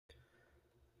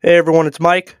Hey everyone, it's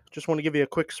Mike. Just want to give you a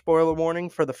quick spoiler warning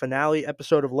for the finale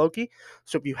episode of Loki.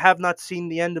 So if you have not seen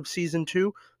the end of season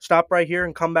 2, stop right here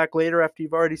and come back later after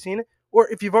you've already seen it. Or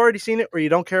if you've already seen it or you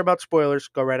don't care about spoilers,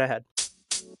 go right ahead.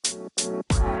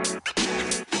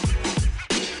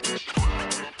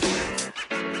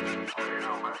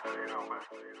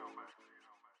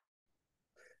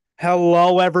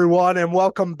 Hello everyone and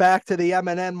welcome back to the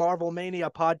MNN Marvel Mania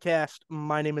podcast.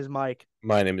 My name is Mike.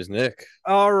 My name is Nick.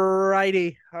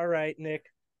 Alrighty. All right, Nick.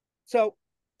 So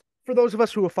for those of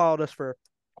us who have followed us for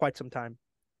quite some time,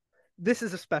 this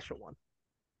is a special one.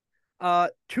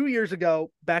 2 years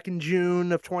ago, back in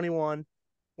June of 21,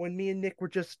 when me and Nick were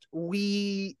just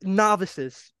wee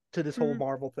novices to this whole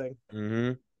Marvel thing, Mm-hmm.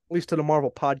 at least to the Marvel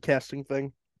podcasting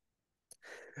thing.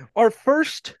 Our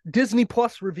first Disney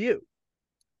Plus review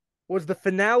was the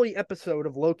finale episode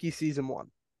of Loki season 1.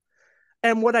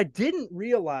 And what I didn't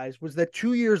realize was that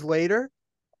 2 years later,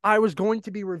 I was going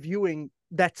to be reviewing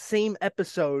that same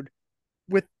episode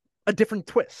with a different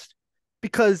twist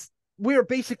because we're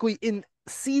basically in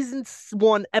season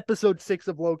 1, episode 6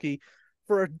 of Loki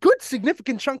for a good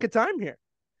significant chunk of time here.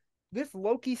 This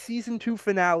Loki season 2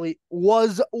 finale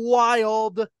was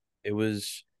wild. It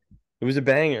was a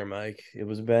banger, Mike. It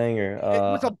was a banger. It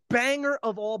was a banger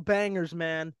of all bangers,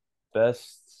 man.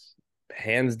 Best,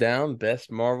 hands down,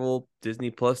 best Marvel Disney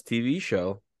Plus TV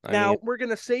show. I mean, Now we're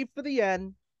gonna save for the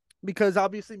end because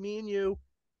obviously me and you,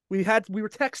 we were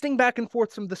texting back and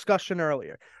forth some discussion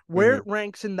earlier where mhm, it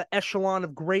ranks in the echelon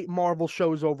of great Marvel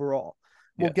shows overall.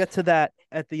 We'll yes, get to that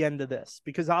at the end of this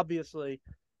because obviously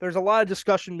there's a lot of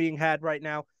discussion being had right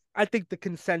now. I think the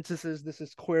consensus is this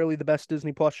is clearly the best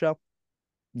Disney Plus show.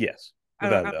 yes, I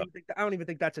don't, without I a don't doubt. even think I don't even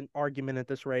think that's an argument at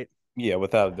this rate. Yeah,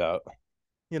 without a doubt.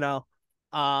 You know,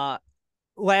 uh,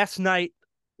 last night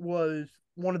was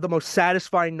one of the most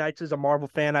satisfying nights as a Marvel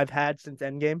fan I've had since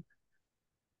Endgame.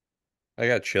 I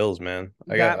got chills, man.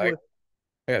 I got That I, was,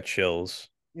 I got chills.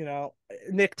 you know,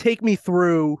 Nick, take me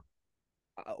through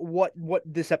what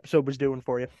this episode was doing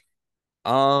for you.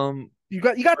 Um, You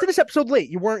got to this episode late.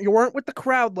 You weren't with the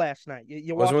crowd last night.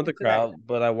 You I wasn't watched with the it today. crowd,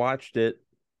 but I watched it.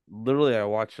 Literally, I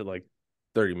watched it like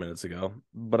 30 minutes ago.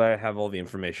 But I have all the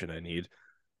information I need.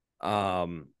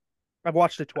 Um, I've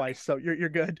watched it twice, so you're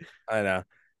good. I know.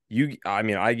 I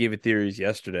mean, I gave it theories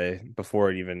yesterday before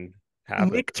it even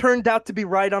happened. Nick turned out to be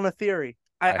right on a theory.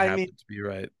 I I mean, happen to be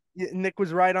right. Nick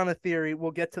was right on a theory.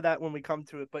 We'll get to that when we come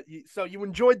to it. But so you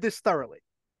enjoyed this thoroughly.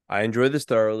 I enjoyed this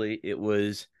thoroughly. It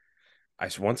was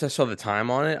once I saw the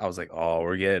time on it, I was like, "Oh,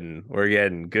 we're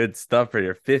getting good stuff for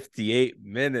your 58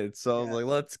 minutes." So I was like, Yes.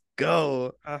 "Let's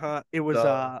go." Uh-huh. It was So,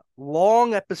 a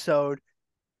long episode,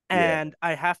 yeah. and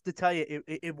I have to tell you,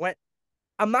 it went.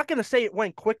 I'm not gonna say it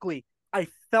went quickly. I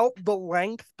felt the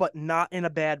length, but not in a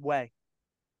bad way.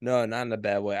 No, not in a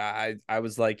bad way. I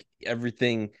was like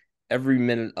every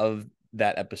minute of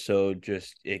that episode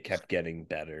just it kept getting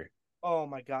better. Oh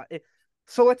my god!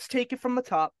 So let's take it from the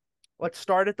top. Let's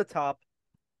start at the top,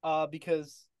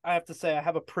 because I have to say I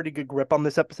have a pretty good grip on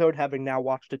this episode, having now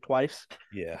watched it twice.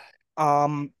 Yeah.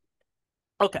 Um,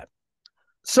 okay,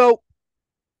 so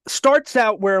starts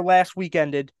out where last week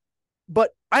ended,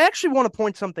 but I actually want to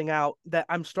point something out that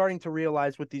I'm starting to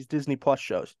realize with these Disney Plus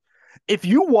shows. If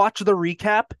you watch the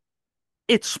recap,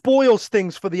 it spoils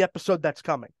things for the episode that's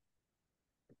coming.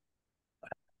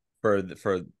 For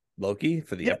Loki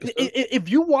for the Yeah, episode. if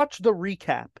you watch the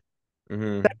recap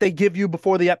Mm-hmm. that they give you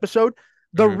before the episode,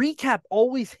 the Mm-hmm. recap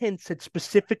always hints at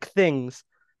specific things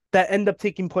that end up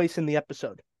taking place in the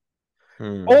episode.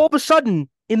 Hmm. All of a sudden,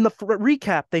 in the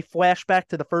recap, they flash back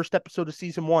to the first episode of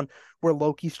season 1 where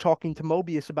Loki's talking to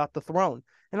Mobius about the throne.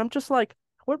 And I'm just like,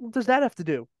 what does that have to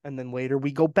do? And then later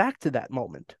we go back to that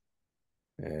moment.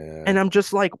 Yeah. And I'm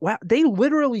just like, wow, they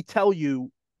literally tell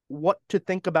you what to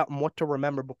think about and what to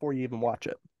remember before you even watch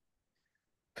it.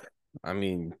 I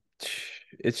mean,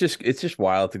 it's just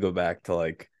wild to go back to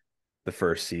like the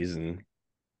first season.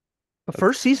 The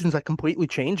first season's like completely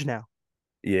changed now.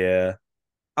 Yeah.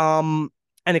 Um,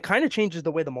 and it kind of changes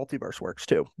the way the multiverse works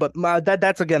too. But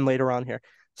that's again later on here.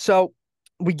 So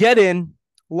we get in.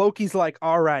 Loki's like,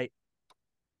 all right,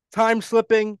 time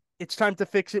slipping. It's time to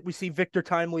fix it. We see Victor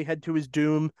Timely head to his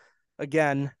doom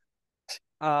again.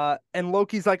 And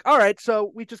Loki's like, all right,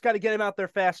 so we just got to get him out there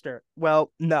faster.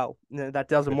 Well, no, that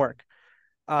doesn't work.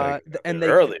 Gotta get out And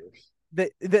there earlier.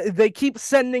 they keep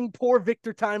sending poor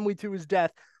Victor Timely to his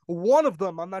death. One of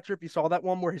them, I'm not sure if you saw that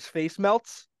one where his face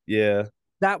melts. Yeah.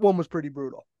 That one was pretty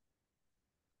brutal.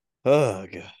 Oh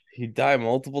god. He died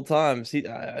multiple times. He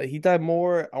died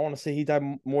more. I want to say he died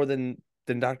more than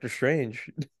Doctor Strange.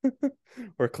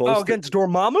 Or Oh, close to. against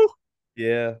Dormammu?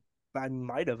 Yeah. I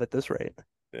might have at this rate.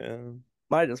 Yeah.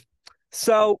 Might as. I'm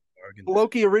So bargain.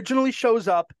 Loki originally shows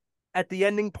up at the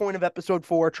ending point of episode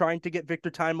 4, trying to get Victor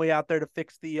Timely out there to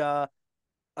fix the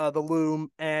loom,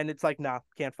 and it's like, nah,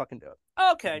 can't fucking do it.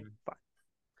 Okay, Mhm. fine.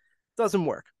 Doesn't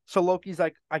work. So Loki's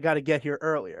like, I gotta get here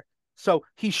earlier. So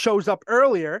he shows up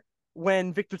earlier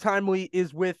when Victor Timely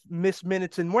is with Miss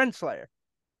Minutes and Wenslayer.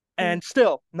 And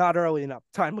still not early enough.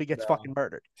 Timely gets No. fucking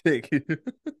murdered. Take it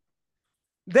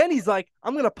Then he's like,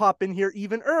 I'm gonna pop in here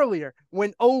even earlier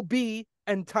when OB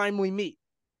and Timely meet.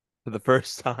 for the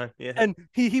first time. Yeah. And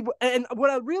and what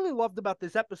I really loved about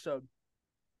this episode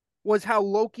was how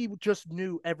Loki just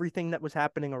knew everything that was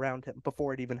happening around him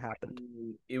before it even happened.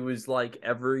 It was like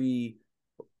every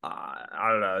I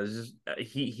don't know. It's just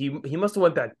he must have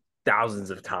went back thousands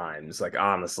of times. Like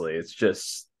honestly, it's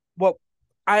just Well,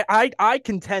 I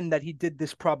contend that he did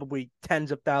this probably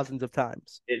tens of thousands of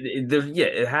times. yeah,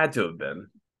 it had to have been.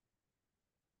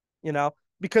 You know,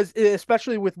 because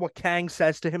especially with what Kang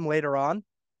says to him later on,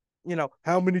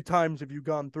 how many times have you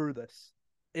gone through this?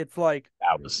 It's like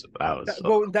That was so.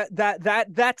 well,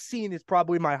 that scene is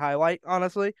probably my highlight,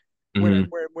 honestly, where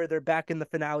Mhm. where they're back in the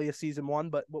finale of season 1,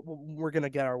 but we're gonna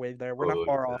get our way there. We're not Oh,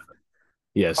 far off.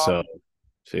 yeah. So Um,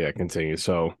 so yeah, continue.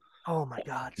 So oh my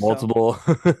god! So multiple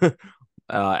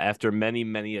after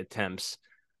many attempts,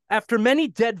 after many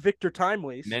dead Victor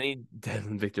Timeleys, many dead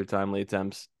and Victor Timely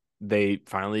attempts, they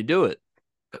finally do it.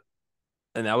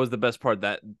 And that was the best part.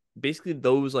 That basically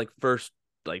those like first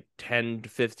like 10 to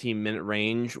 15 minute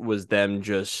range was them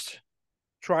just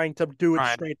trying to do it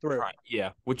trying straight through.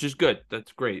 yeah, which is good.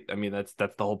 That's great. I mean, that's the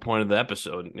whole point of the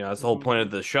episode. That's the whole Mhm. point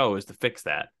of the show is to fix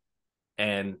that.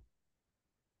 And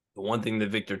the one thing that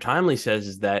Victor Timely says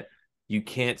is that you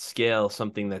can't scale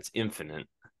something that's infinite.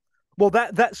 Well,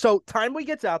 so Timely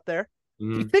gets out there, he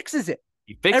Mhm. fixes it.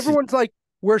 He fixes Everyone's like,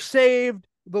 "We're saved."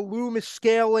 The loom is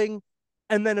scaling,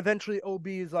 and then eventually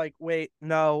OB is like, "Wait,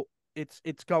 no, it's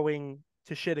going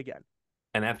to shit again."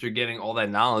 and after getting all that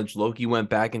knowledge, Loki went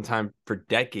back in time for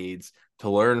decades to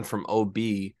learn from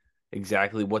OB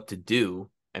exactly what to do.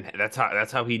 And that's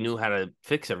how he knew how to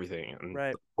fix everything. And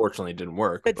Right. fortunately it didn't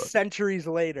work, It's but centuries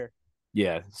later.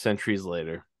 yeah, centuries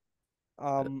later.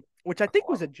 Which I think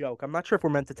was a joke. I'm not sure if we're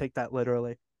meant to take that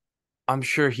literally. I'm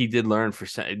sure he did learn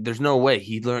there's no way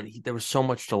he learned there was so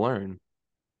much to learn.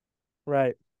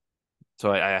 Right.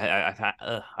 So I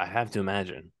have to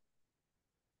imagine.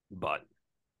 But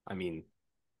I mean,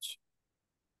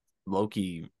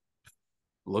 Loki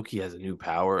Loki has a new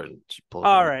power and just blows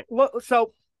All everything. right. Well,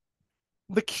 so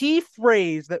the key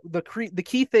phrase that the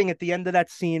key thing at the end of that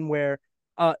scene where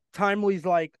Timely's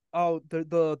like, "Oh,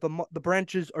 the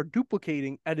branches are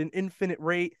duplicating at an infinite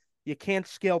rate. You can't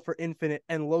scale for infinite."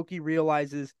 And Loki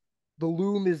realizes the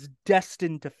loom is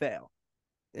destined to fail.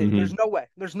 There's Mm-hmm. no way.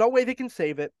 There's no way they can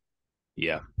save it.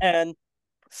 Yeah. And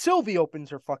Sylvie opens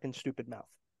her fucking stupid mouth.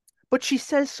 But she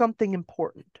says something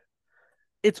important.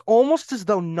 It's almost as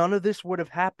though none of this would have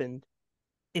happened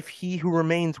if he who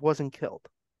remains wasn't killed.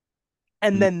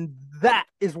 And then that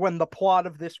is when the plot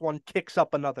of this one kicks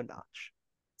up another notch.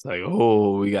 It's like,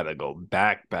 oh, we gotta go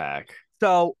back.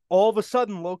 So all of a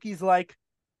sudden, Loki's like,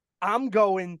 I'm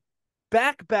going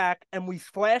back, and we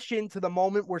flash into the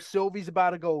moment where Sylvie's about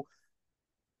to go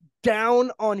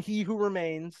down on He Who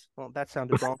Remains. Well, that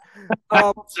sounded wrong. That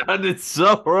Um, sounded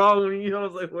so wrong. I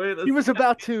was like, wait, he that's was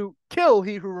about to kill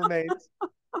He Who Remains.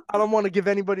 I don't want to give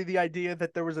anybody the idea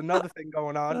that there was another thing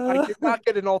going on. I did not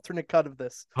get an alternate cut of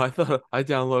this. I thought I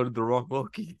downloaded the wrong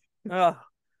Loki. Uh,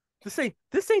 this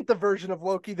ain't the version of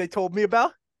Loki they told me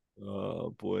about. Oh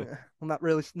boy. Well, not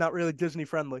really Disney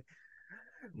friendly.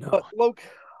 But No.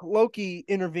 Loki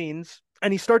intervenes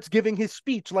and he starts giving his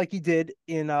speech like he did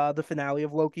in the finale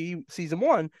of Loki season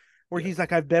 1, where he's Yes.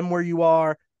 like, "I've been where you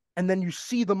are," and then you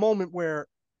see the moment where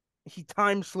he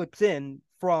time slips in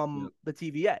from Yep. the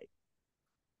TVA,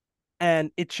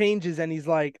 and it changes, and he's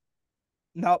like,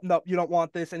 "Nope, nope, you don't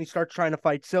want this," and he starts trying to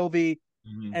fight Sylvie,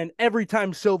 Mhm. and every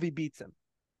time Sylvie beats him.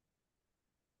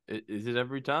 Is it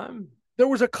every time? There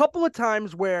was a couple of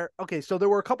times where okay, so there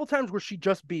were a couple of times where she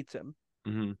just beats him,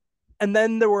 Hmm. and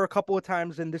then there were a couple of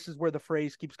times, and this is where the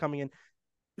phrase keeps coming in.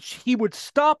 He would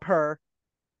stop her,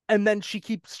 and then she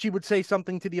would say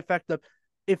something to the effect of,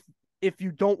 "If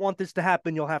you don't want this to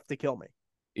happen, you'll have to kill me."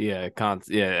 Yeah,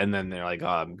 yeah, and then they're like, "Oh,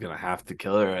 I'm gonna have to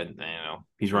kill her," and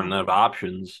he's running out Mhm. of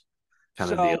options,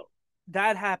 kind of So deal.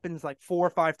 that happens like 4 or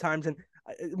 5 times, and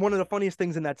one of the funniest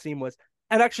things in that scene was,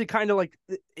 and actually kind of like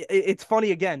it's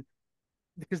funny again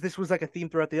because this was like a theme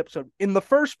throughout the episode. In the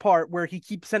first part where he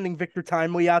keeps sending Victor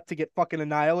Timely out to get fucking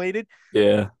annihilated,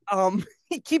 Yeah,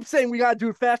 he keeps saying we gotta do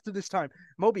it faster this time.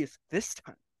 Mobius, this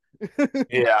time.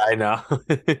 yeah, I know.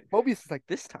 Mobius is like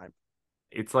this time.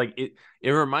 It's like it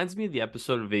reminds me of the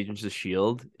episode of Agents of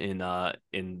Shield in the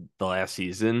last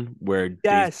season where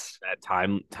Daisy Yes, that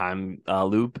time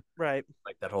loop, right.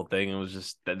 like that whole thing. It was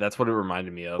just that's what it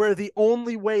reminded me of. Where the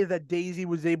only way that Daisy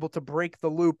was able to break the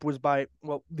loop was by,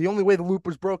 well, the only way the loop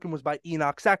was broken was by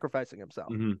Enoch sacrificing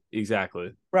himself.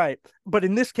 Exactly. Right. But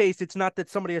in this case, it's not that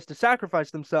somebody has to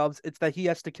sacrifice themselves, it's that he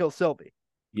has to kill Sylvie,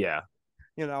 Yeah.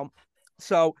 you know?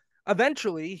 So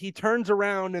eventually he turns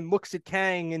around and looks at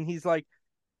Kang and he's like,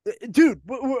 dude,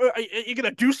 are you going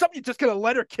to do something? You're just going to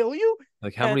let her kill you?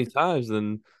 Like how And, many times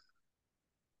then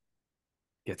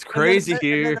gets and then, crazy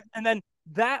here. and then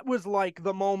that was like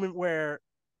the moment where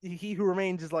he who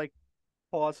remains is like,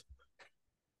 pause,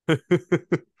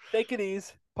 take it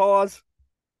easy, pause.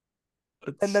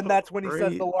 It's And then so that's when he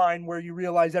says the great. line where you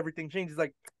realize everything changes.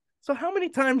 Like, so how many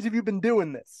times have you been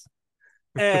doing this?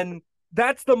 And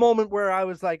that's the moment where I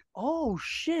was like, oh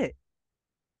shit,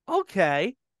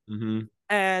 okay. hmm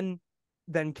And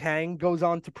then Kang goes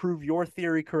on to prove your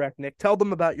theory correct. Nick, tell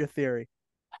them about your theory.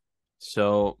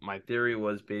 So my theory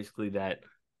was basically that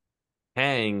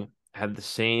Kang had the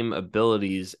same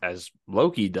abilities as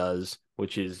Loki does,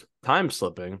 which is time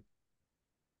slipping,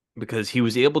 because he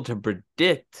was able to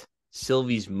predict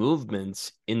Sylvie's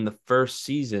movements in the first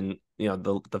season,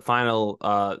 the final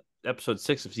episode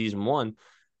 6 of season 1.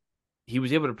 He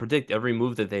was able to predict every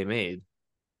move that they made,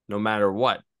 no matter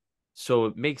what. So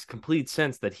it makes complete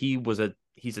sense that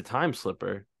he's a time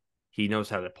slipper. He knows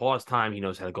how to pause time, he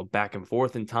knows how to go back and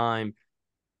forth in time.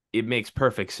 It makes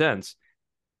perfect sense.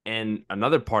 And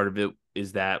another part of it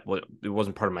is that it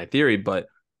wasn't part of my theory, but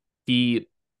he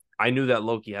I knew that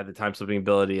Loki had the time slipping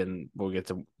ability, and we'll get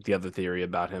to the other theory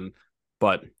about him,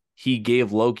 but he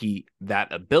gave Loki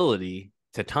that ability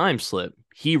to time slip.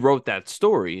 He wrote that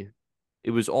story.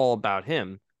 It was all about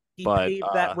him, He but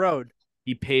paved that road.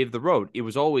 he paved the road. It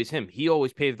was always him. He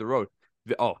always paved the road.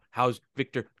 Oh, how's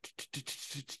Victor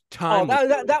Oh, time with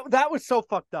doing? that was so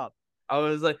fucked up. I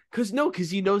was like, because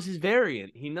he knows his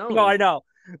variant. He No, knows, I know.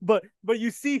 But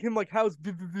you see him like how's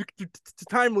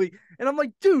timely, and I'm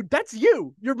like, dude, that's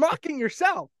you. You're mocking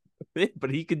yourself. but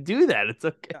he could do that. It's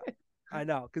okay. Yeah, I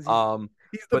know because Um,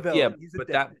 he's the but yeah, villain. He's a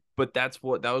dick.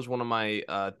 that was one of my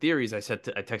theories. I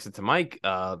texted to Mike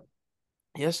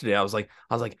yesterday. I was like,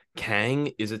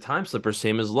 Kang is a time slipper,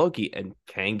 same as Loki, and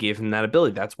Kang gave him that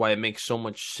ability. That's why it makes so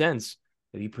much sense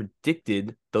that he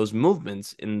predicted those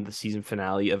movements in the season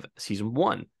finale of season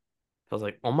 1. I was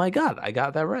like, oh my god, I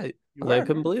got that right. You I were.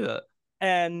 couldn't believe that.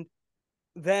 And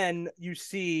then you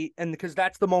see, and because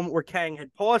that's the moment where Kang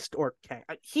had paused, or Kang,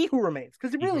 he who remains,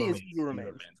 because it He who really is remains. he who He who remains.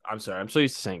 remains. I'm sorry. I'm so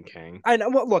used to saying Kang. I know.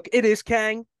 Well, look, it is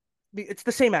Kang. It's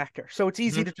the same actor, so it's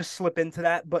easy Mhm. to just slip into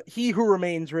that. But he who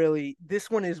remains, really, this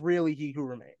one is really he who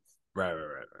remains.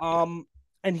 Right. Yeah. Um,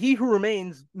 and he who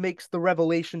remains makes the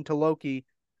revelation to Loki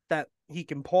that he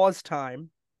can pause time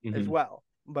as hmm well.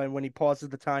 But when he pauses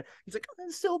the time, he's like, oh,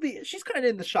 Sylvie, she's kind of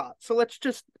in the shot, so let's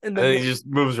just, and And then then he just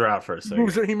moves her out for a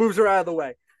second. he moves her out of the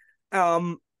way.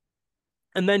 Um,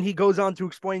 and then he goes on to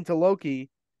explain to Loki,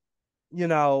 you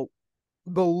know,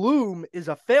 the loom is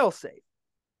a failsafe.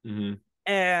 hmm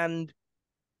And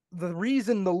the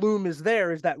reason the loom is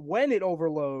there is that when it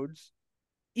overloads,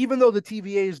 even though the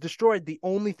TVA is destroyed, the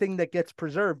only thing that gets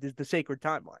preserved is the sacred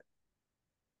timeline.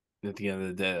 At the end of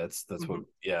the day, that's what. Mm-hmm.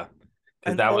 Yeah,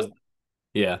 because And that was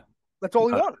yeah. that's all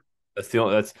he Uh, wanted. that's the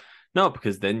only. That's no,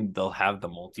 because then they'll have the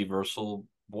multiversal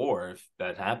war if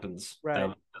that happens.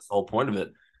 Right. That's the whole point of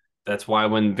it. That's why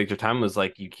when Victor Time was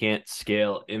like, you can't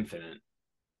scale infinite, you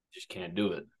just can't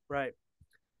do it. Right.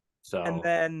 And So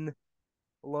then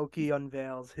Loki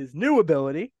unveils his new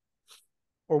ability,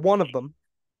 or one of them.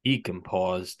 he can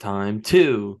pause time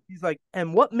too, He's like,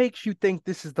 and what makes you think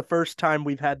this is the first time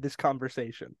we've had this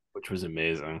conversation? which was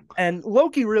amazing. And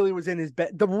Loki really was in his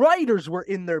bag. The writers were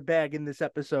in their bag in this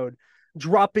episode,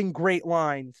 dropping great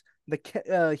lines.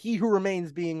 He who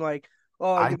remains being like,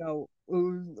 oh, I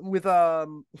with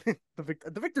the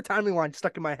Victor timing line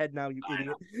stuck in my head now, you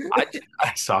idiot.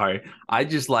 I'm sorry. I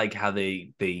just like how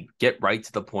they get right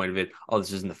to the point of it. Oh,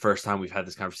 this isn't the first time we've had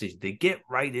this conversation. They get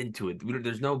right into it.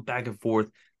 There's no back and forth.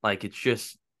 Like it's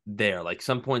just there. Like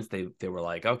some points they were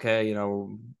like, okay,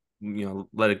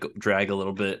 let it go, drag a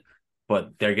little bit,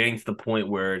 but they're getting to the point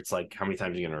where it's like, how many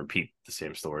times are you gonna repeat the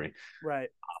same story?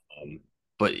 Right. Um,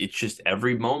 but it's just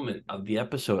every moment of the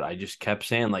episode, I just kept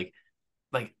saying like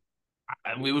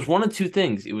it was one of two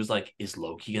things. It was like, is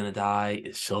Loki gonna die?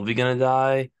 Is Sylvie gonna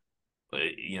die?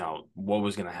 What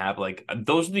was gonna happen? Like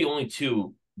those are the only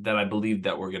two that I believe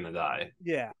that were gonna die.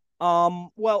 Yeah.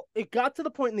 Well, it got to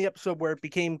the point in the episode where it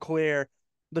became clear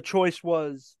the choice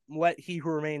was let he who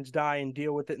remains die and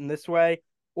deal with it in this way,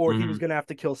 or he was hmm gonna have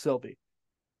to kill Sylvie.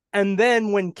 And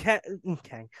then when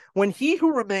He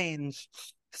Who Remains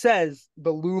says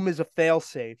the loom is a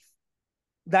failsafe,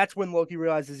 that's when Loki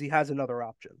realizes he has another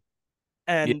option.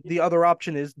 Yeah, And the other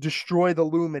option is destroy the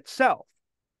loom itself.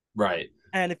 right.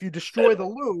 And if you destroy the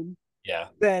loom, Yeah.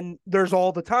 then there's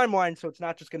all the timelines. So it's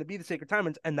not just going to be the sacred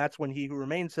timelines. And that's when He Who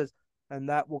Remains says, and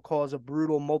that will cause a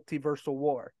brutal multiversal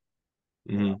war.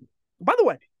 You know. Hmm. By the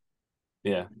way,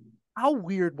 Yeah. how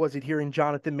weird was it hearing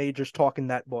Jonathan Majors talk in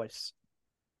that voice?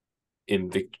 In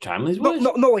Victor Timely's No, voice?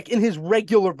 no, no, like in his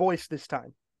regular voice this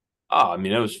time. Oh, I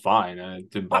mean, it was fine. It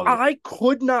didn't bother me. I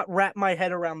could not wrap my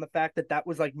head around the fact that that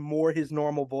was like more his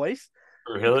normal voice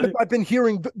because Really? I've been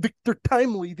hearing Victor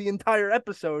Timely the entire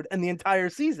episode and the entire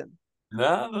season.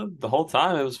 No, the whole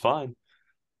time it was fine.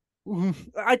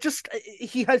 I just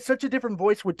he has such a different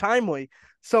voice with Timely.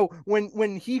 So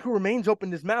when He Who Remains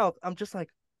opened his mouth, I'm just like,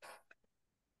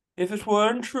 If it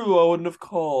weren't true, I wouldn't have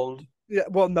called. yeah,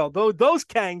 well, no, those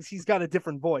Kangs, he's got a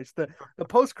different voice. The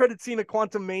post credit scene of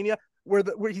Quantum Mania, where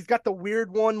he's got the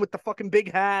weird one with the fucking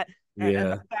big hat and the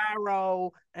Yeah.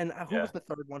 Pharaoh, and who Yeah. was the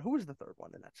third one? Who was the third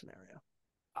one in that scenario?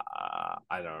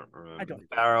 I don't I remember. don't even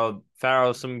remember.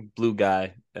 Pharaoh, some blue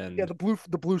guy, Yeah, and the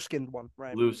blue skinned one,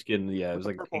 right, blue skin. Yeah, it with was the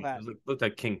like purple King, it hat. was like looked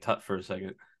like King Tut for a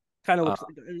second. Kind of Uh, looks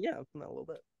like, yeah, a little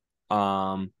bit.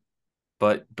 um,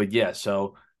 but yeah,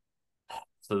 so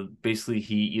basically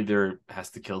he either has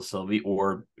to kill Sylvie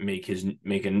or make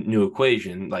a new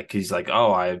equation. Like he's like,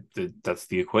 oh, that's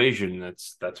the equation.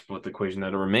 That's what the equation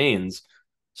that remains.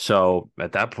 So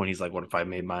at that point, he's like, what if I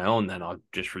made my own? Then I'll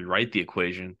just rewrite the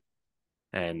equation,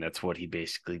 and that's what he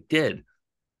basically did.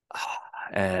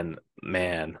 And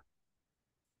man,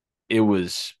 it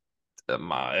was it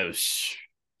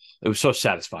was so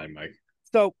satisfying, Mike.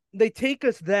 So they take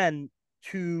us then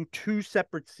to two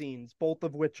separate scenes, both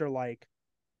of which are like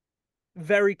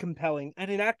very compelling.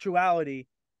 And in actuality,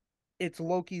 it's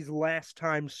Loki's last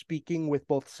time speaking with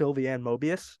both Sylvie and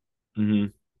Mobius. Hmm.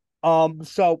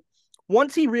 So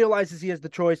once he realizes he has the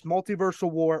choice,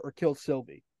 multiversal war or kill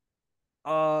Sylvie,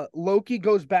 Loki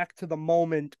goes back to the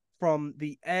moment from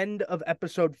the end of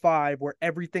episode 5 where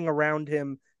everything around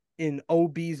him in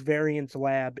OB's variance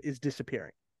lab is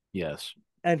disappearing. Yes.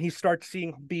 And he starts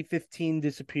seeing B-15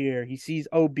 disappear. He sees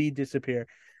OB disappear.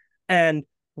 And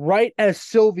right as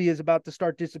Sylvie is about to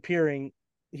start disappearing,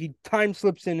 he time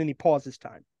slips in and he pauses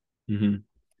time. Hmm.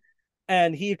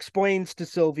 And he explains to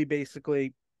Sylvie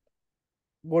basically,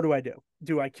 what do I do?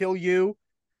 Do I kill you?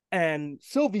 And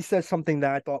Sylvie says something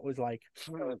that I thought was like,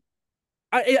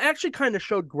 it actually kind of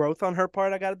showed growth on her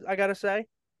part. I gotta say,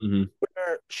 Hmm.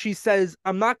 where she says,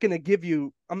 I'm not gonna like give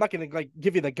you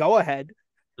the go ahead,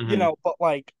 Hmm. but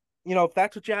like, if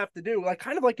that's what you have to do, like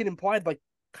kind of like it implied, like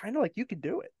kind of like you could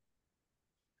do it,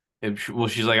 Well,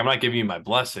 she's like, I'm not giving you my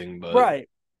blessing, right?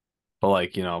 but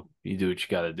like, you do what you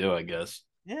got to do, I guess.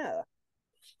 Yeah,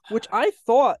 which I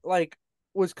thought like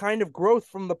was kind of growth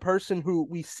from the person who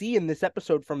we see in this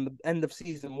episode from the end of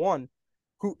season 1,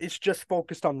 who is just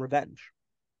focused on revenge.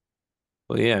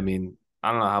 Well, yeah, I mean,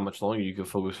 I don't know how much longer you can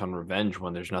focus on revenge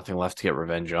when there's nothing left to get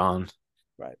revenge on.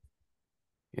 Right.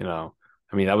 You know,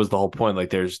 I mean, that was the whole point. Like,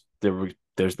 there's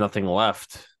nothing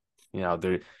left.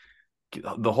 There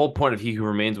the whole point of He Who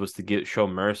Remains was to show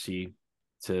mercy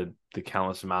to the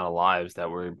countless amount of lives that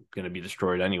were going to be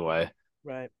destroyed anyway.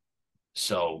 Right.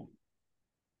 So,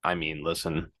 I mean,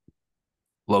 listen,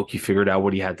 Loki figured out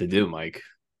what he had to do, Mike.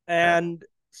 Uh, And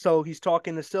so he's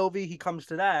talking to Sylvie. He comes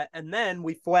to that, and then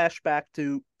we flash back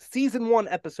to season 1,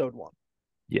 episode 1,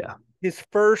 yeah, his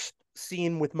first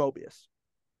scene with Mobius.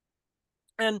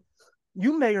 And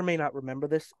you may or may not remember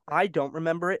this. I don't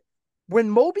remember it. When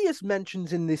Mobius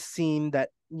mentions in this scene that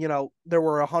there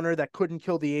were a hunter that couldn't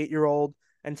kill the 8-year-old,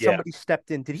 and yeah. somebody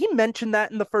stepped in, did he mention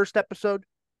that in the first episode?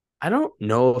 I don't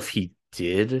know if he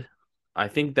did. I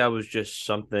think that was just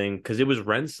something because it was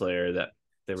Renslayer that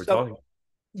they were So talking.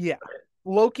 yeah,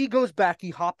 Loki goes back. He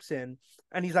hops in,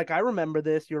 and he's like, "I remember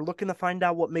this. You're looking to find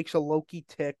out what makes a Loki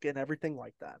tick and everything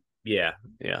like that." Yeah,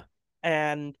 yeah,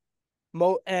 And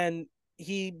and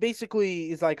he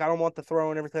basically is like, I don't want the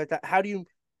throne and everything like that. How do you?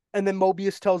 And then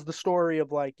Mobius tells the story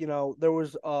of like, there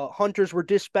was hunters were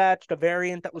dispatched, a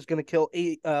variant that was going to kill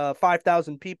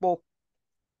 5,000 people.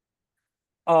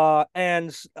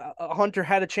 And a hunter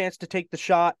had a chance to take the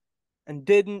shot and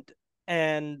didn't,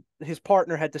 and his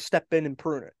partner had to step in and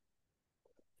prune it.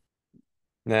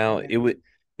 now And it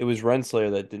was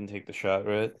Renslayer that didn't take the shot,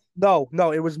 right? no,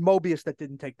 no, it was Mobius that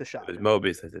didn't take the It shot. was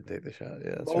Mobius that didn't take the shot.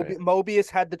 Yeah, that's right. Mobius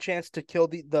had the chance to kill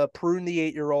the prune the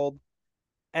 8-year-old,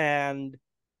 and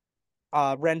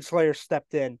Renslayer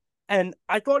stepped in. And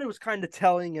I thought it was kind of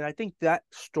telling, and I think that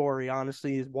story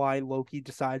honestly is why Loki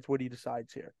decides what he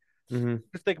decides here. Mm-hmm.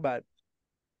 Just think about it.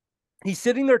 He's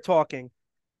sitting there talking,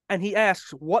 and he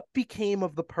asks, "What became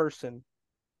of the person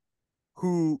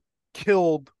who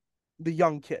killed the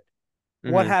young kid?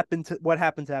 Mm-hmm. What happened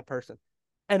to that person?"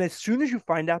 And as soon as you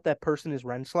find out that person is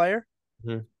Renslayer,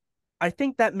 Mm-hmm. I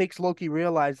think that makes Loki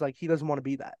realize like he doesn't want to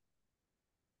be that.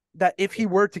 That if he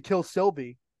were to kill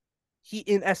Sylvie, he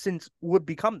in essence would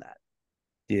become that.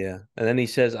 Yeah. And then he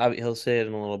says, he'll say it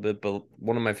in a little bit, but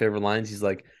one of my favorite lines, he's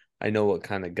like, I know what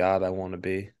kind of God I want to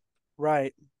be.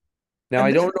 Right. Now,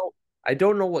 And this is I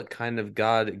don't know what kind of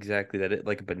God exactly that it,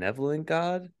 like a benevolent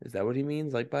God? Is that what he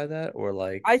means, like by that? Or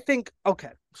like, I think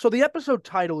okay. So the episode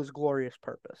title is Glorious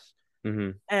Purpose.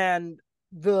 mm-hmm. And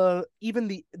the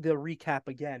recap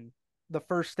again. The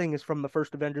first thing is from the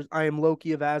first Avengers. I am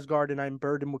Loki of Asgard and I'm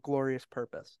burdened with glorious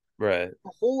purpose. Right,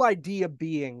 The whole idea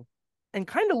being and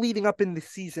kind of leading up in the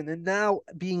season and now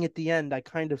being at the end, I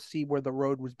kind of see where the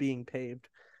road was being paved.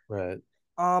 right,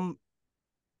 Um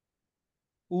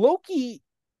Loki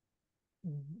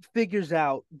figures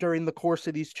out during the course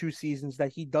of these two seasons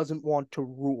that he doesn't want to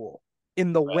rule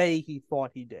in the right, way he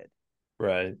thought he did.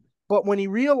 right. But when he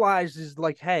realizes,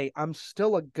 like, hey, I'm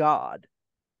still a god,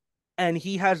 and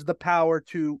he has the power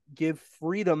to give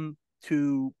freedom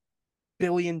to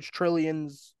billions,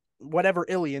 trillions, whatever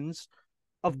illions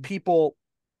of people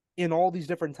in all these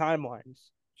different timelines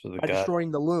So by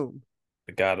destroying the loom.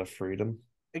 the God of freedom.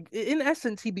 In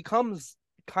essence, he becomes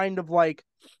kind of like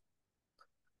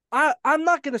I'm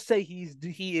not gonna say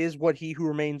he is what He Who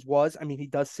Remains was. I mean, he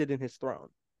does sit in his throne,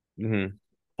 Mm-hmm.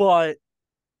 but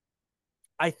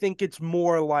I think it's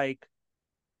more like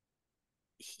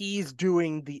he's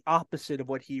doing the opposite of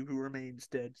what He Who Remains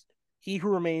did. He Who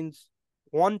Remains,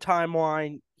 one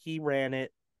timeline, he ran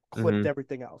it, clipped Mm-hmm.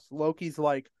 everything else. Loki's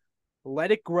like,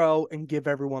 let it grow and give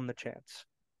everyone the chance.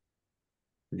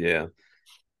 Yeah.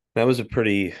 That was a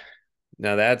pretty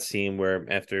now that scene where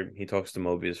after he talks to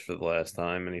Mobius for the last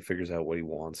time and he figures out what he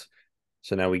wants.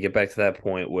 So now we get back to that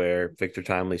point where Victor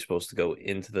Timely's supposed to go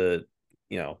into the,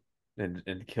 you know, and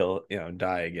kill,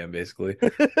 die again, basically.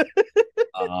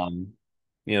 Um,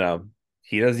 you know,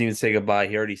 he doesn't even say goodbye.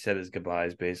 He already said his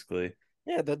goodbyes, basically.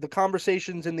 Yeah, the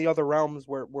conversations in the other realms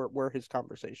were his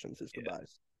conversations, his Yeah.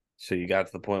 goodbyes. So you got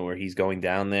to the point where he's going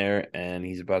down there and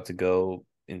he's about to go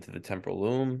into the temporal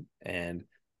loom and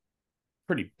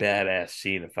pretty badass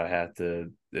scene if I have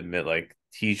to admit. Like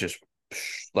he's just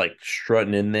like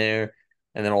strutting in there,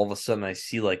 and then all of a sudden I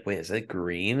see like, wait, is that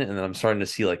green? And then I'm starting to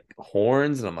see like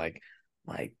horns, and I'm like,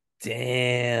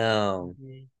 damn.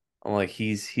 Mhm. I'm like,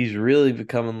 he's really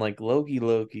becoming like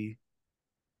Loki.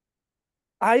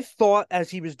 I thought as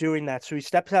he was doing that, so he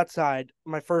steps outside.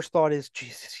 My first thought is,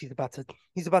 Jesus, he's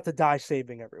about to die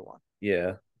saving everyone.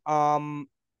 Yeah. Um,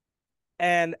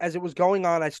 and as it was going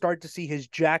on, I started to see his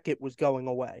jacket was going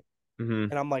away,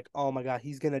 Mm-hmm. and I'm like, oh my god,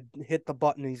 he's gonna hit the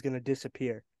button and he's gonna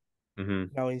disappear.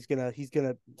 Mm-hmm. He's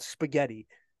gonna spaghetti.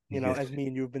 Yeah. As me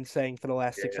and you have been saying for the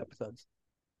last six Yeah. episodes.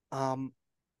 Um,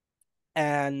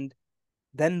 and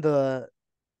then the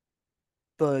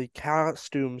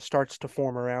costume starts to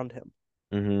form around him,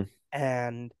 Mm-hmm.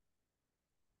 and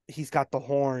he's got the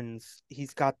horns.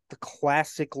 He's got the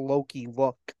classic Loki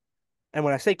look. And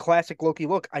when I say classic Loki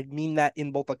look, I mean that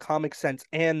in both the comic sense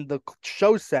and the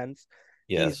show sense.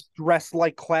 He's Yes. dressed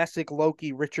like classic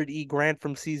Loki, Richard E. Grant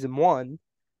from season one.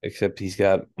 Except he's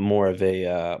got more of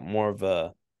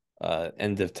a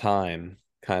end of time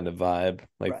kind of vibe,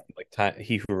 Right. like time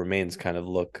he who remains kind of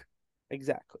look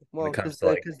Exactly. when it Well, comes to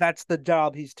like because that's the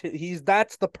job he's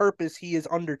that's the purpose he is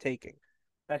undertaking,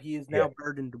 that he is yeah. now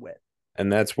burdened with.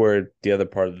 And that's where the other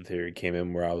part of the theory came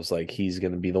in, where I was like, he's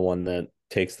going to be the one that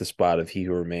takes the spot of he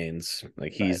who remains.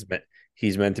 Like Right.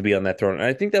 he's meant to be on that throne. And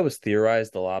I think that was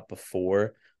theorized a lot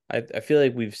before. I feel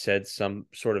like we've said some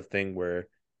sort of thing where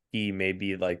he may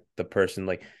be like the person,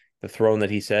 like the throne that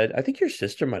he said. I think your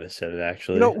sister might have said it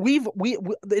actually. We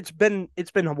it's been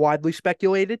widely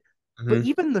speculated, but Hmm.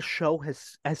 even the show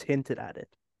has hinted at it.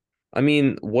 I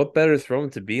mean, what better throne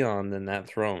to be on than that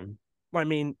throne? I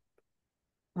mean,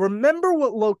 remember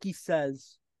what Loki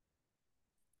says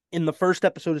in the first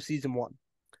episode of season one.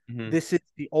 Hmm. This is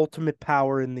the ultimate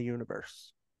power in the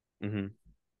universe. Hmm.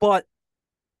 But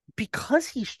because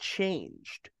he's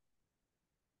changed,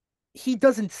 he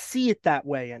doesn't see it that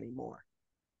way anymore.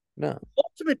 No.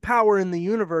 Ultimate power in the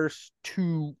universe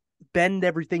to bend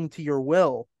everything to your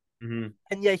will, Hmm.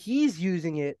 and yet he's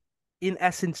using it in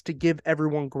essence to give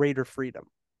everyone greater freedom.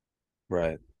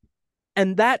 Right.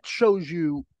 And that shows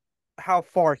you how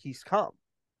far he's come,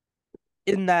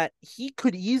 in that he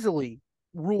could easily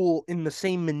rule in the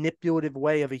same manipulative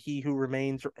way of a He Who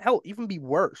Remains, or hell, even be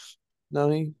worse. No,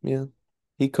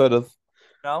 he could have.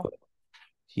 No,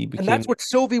 He And became that's what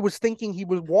Sylvie was thinking he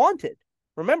was wanted.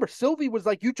 Remember, Sylvie was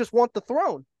like, "You just want the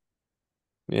throne."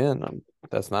 yeah, no,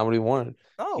 that's not what he wanted.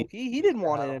 No, he He's didn't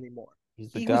want it now anymore.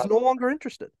 he's the He was god. no longer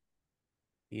interested.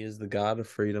 He is the god of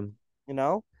freedom, You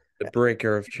know, the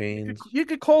breaker of you could chains. you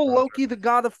could call Loki the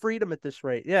god of freedom at this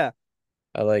rate. Yeah,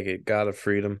 I like it. God of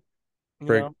freedom, you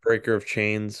know, breaker of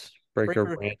chains, breaker of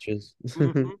breaker. branches.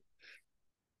 Mm-hmm.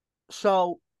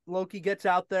 So Loki gets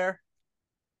out there,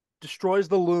 destroys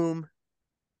the loom,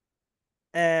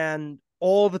 and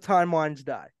all the timelines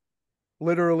die.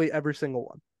 Literally every single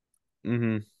one.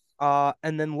 hmm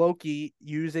And then Loki,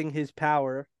 using his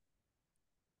power,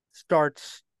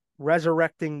 starts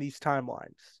resurrecting these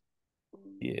timelines.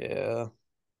 Yeah,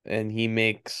 and he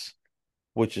makes,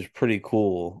 which is pretty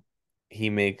cool. He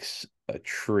makes a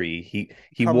tree.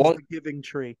 Becomes the giving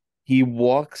tree. He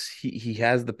walks. He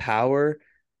has the power,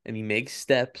 and he makes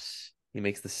steps. He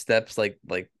makes the steps like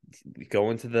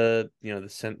go into the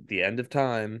end of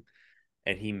time,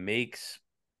 and he makes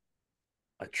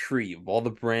a tree of all the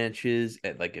branches,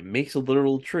 and like it makes a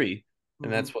literal tree.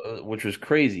 And Mm-hmm. that's what, which was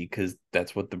crazy because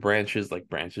that's what the branches, like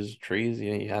branches, trees,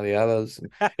 yada yada.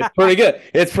 It's pretty good.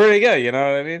 It's pretty good. You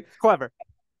know what I mean? It's clever.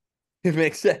 It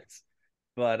makes sense.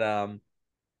 But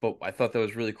I thought that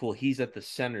was really cool. He's at the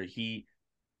center. He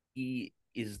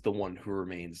is the one who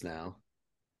remains now.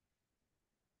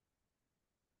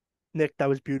 Nick, that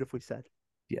was beautifully said.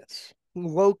 Yes.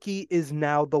 Loki is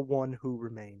now the one who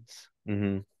remains.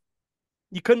 hmm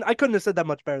I couldn't have said that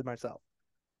much better than myself.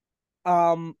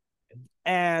 Um,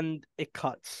 and it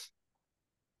cuts.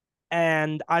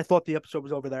 And I thought the episode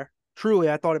was over there. Truly,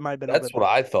 I thought it might have been over That's what there.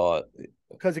 I thought.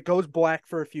 Because it goes black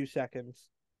for a few seconds.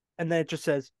 And then it just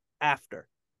says after.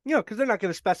 Because they're not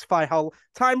going to specify how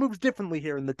time moves differently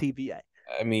here in the TVA.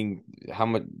 I mean, how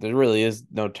much? There really is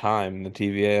no time in the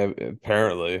TVA,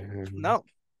 apparently. No.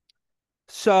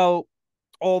 So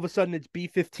all of a sudden it's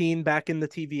B-15 back in the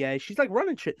TVA. She's like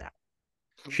running shit now.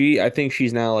 I think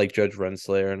she's now like Judge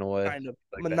Renslayer in a way, Kind of.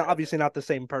 I like mean, the head. obviously not the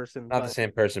same person, Not the but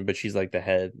same person, but she's like the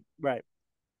head. right.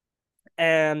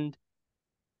 And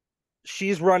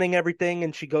she's running everything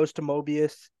and she goes to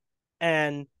Mobius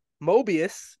and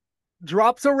Mobius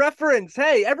drops a reference.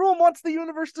 Hey, everyone wants the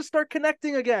universe to start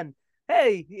connecting again.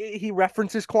 Hey, he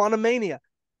references Quantum Mania.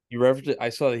 You referenced it. I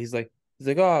saw that he's like,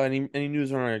 oh, any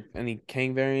news on any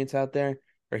Kang variants out there,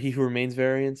 or He Who Remains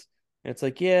variants? And it's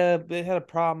like, yeah, they had a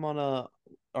problem on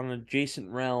an adjacent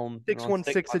realm on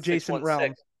 616 six adjacent one realm.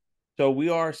 six. So we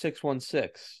are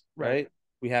 616, Right. right?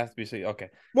 We have to be saying okay.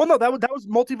 Well, no, that was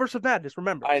Multiverse of Madness.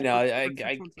 Remember, I so know. we're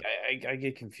 616. I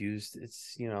get confused.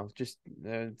 It's just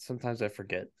sometimes I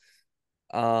forget.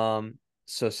 Um.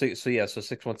 So yeah. So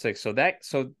 616.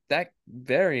 So that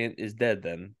variant is dead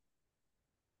then.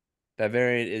 That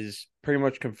variant is pretty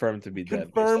much confirmed to be dead based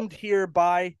off. Confirmed here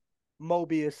by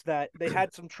Mobius that they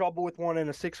had some trouble with one in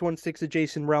a 616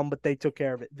 adjacent realm, but they took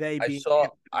care of it. They being him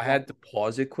I himself. had to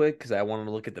pause it quick because I wanted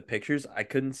to look at the pictures. I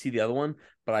couldn't see the other one,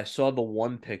 but I saw the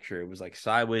one picture. It was like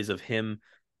sideways of him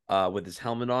with his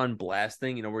helmet on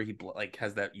blasting, where he like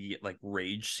has that like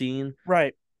rage scene.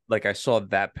 Right. Like I saw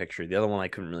that picture. The other one I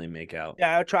couldn't really make out.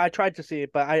 Yeah, I tried to see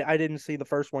it, but I didn't see the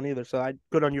first one either. So I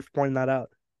good on you for pointing that out.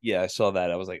 Yeah, I saw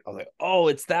that. I was like, "Oh,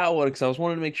 it's that one," because I was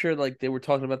wanting to make sure like they were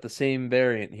talking about the same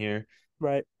variant here.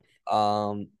 Right.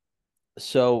 Um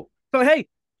so So hey,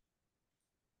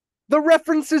 the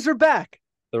references are back.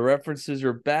 the references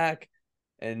are back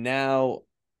and now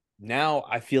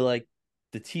I feel like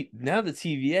the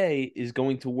TVA is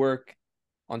going to work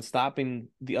on stopping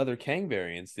the other Kang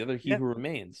variants, the other He Yeah. Who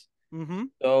Remains. Mm-hmm.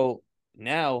 So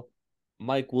now,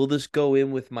 Mike, will this go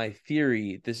in with my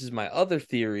theory? This is my other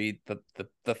theory.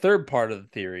 The third part of the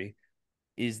theory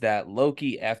is that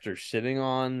Loki, after sitting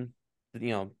on, you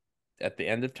know, at the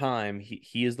end of time,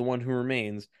 he is the one who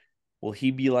remains. Will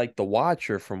he be like the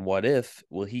Watcher from What If?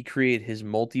 Will he create his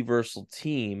multiversal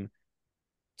team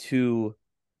to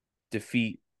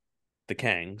defeat the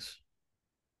Kangs?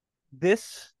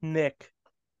 This Nick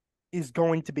is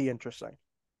going to be interesting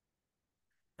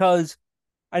because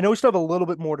I know we still have a little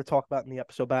bit more to talk about in the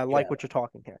episode, but I like Yeah. what you're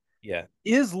talking here. Yeah.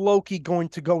 Is Loki going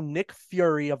to go Nick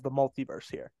Fury of the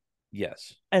multiverse here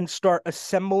Yes. and start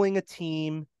assembling a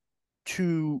team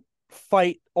to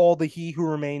fight all the He Who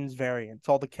Remains variants,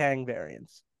 all the Kang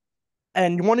variants?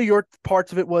 And one of your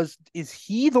parts of it was, is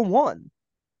he the one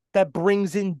that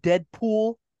brings in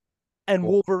Deadpool and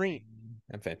Wolverine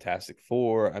And Fantastic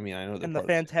Four. I mean, I know they're and the part of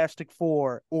the same. Fantastic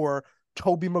Four or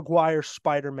Tobey Maguire's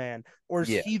Spider-Man? Or is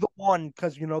Yeah, he the one,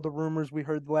 because the rumors we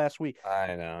heard last week, I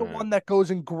the know. one that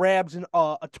goes and grabs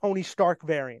a Tony Stark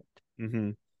variant?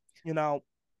 Mm-hmm. You know,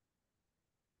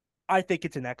 I think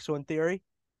it's an excellent theory.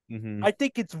 Mm-hmm. I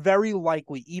think it's very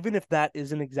likely, even if that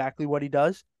isn't exactly what he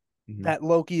does, Mm-hmm. that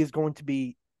Loki is going to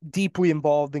be deeply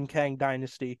involved in Kang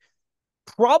Dynasty,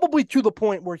 probably to the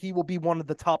point where he will be one of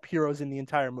the top heroes in the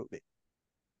entire movie.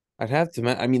 I'd have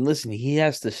to. I mean, listen, he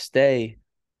has to stay.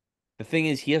 The thing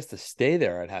is, he has to stay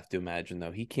there. I'd have to imagine,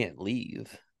 though. He can't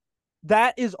leave.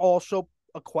 That is also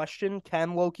a question.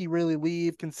 Can Loki really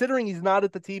leave? Considering he's not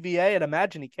at the TVA, I'd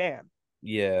imagine he can.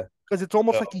 Yeah. Because it's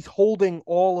almost So, like he's holding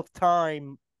all of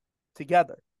time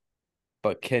together.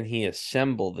 but can he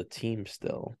assemble the team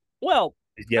still? Well,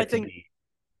 It's I yet to think be.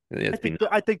 Yet to be known.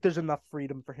 I think there's enough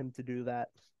freedom for him to do that.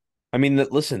 I mean,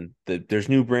 listen, there's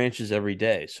new branches every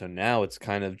day, so now it's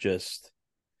kind of just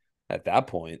at that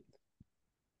point,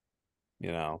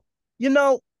 you know. You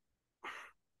know,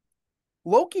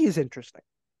 Loki is interesting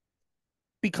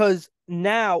because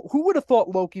now who would have thought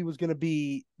Loki was going to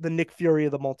be the Nick Fury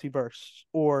of the multiverse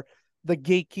or the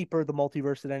gatekeeper of the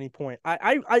multiverse at any point?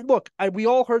 I look, we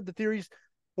all heard the theories.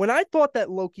 When I thought that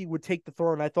Loki would take the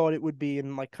throne, I thought it would be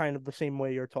in like kind of the same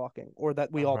way you're talking, or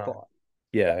that we all Uh-huh. thought.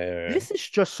 Yeah, yeah, yeah. This is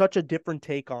just such a different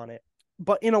take on it,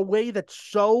 but in a way that's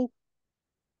so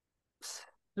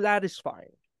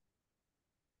satisfying.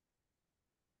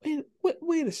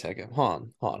 Wait a second.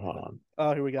 Hold on.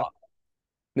 Oh, here we go.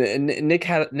 Nick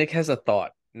has a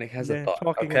thought. Nick has a Yeah, thought.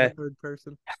 talking in the Okay, third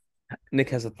person. Nick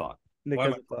has a thought. Nick Why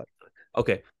am has I? a thought.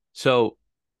 Okay, so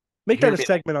Make hear that a me out.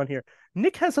 segment on here.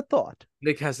 Nick has a thought.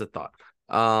 Nick has a thought.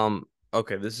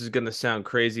 Okay, this is gonna sound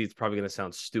crazy. It's probably gonna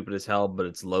sound stupid as hell, but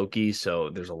it's Loki, so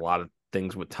there's a lot of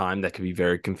things with time that can be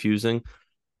very confusing.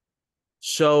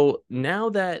 So now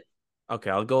that okay,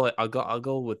 I'll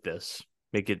go with this.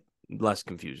 Make it less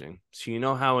confusing. So you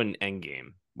know how in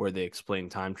Endgame where they explain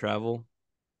time travel?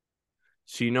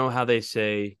 So you know how they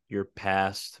say your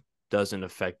past doesn't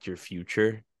affect your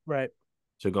future? Right.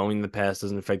 So going in the past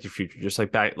doesn't affect your future. Just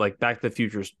like Back to the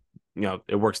Future's,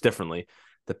 it works differently.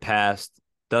 The past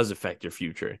does affect your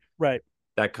future. Right.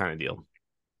 That kind of deal.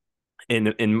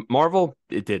 In Marvel,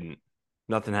 it didn't.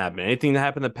 Nothing happened. Anything that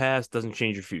happened in the past doesn't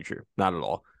change your future. Not at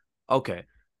all. Okay.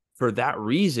 For that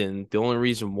reason, the only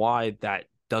reason why that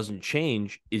doesn't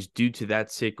change is due to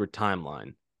that sacred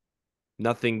timeline.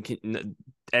 Nothing can,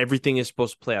 everything is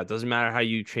supposed to play out. Doesn't matter how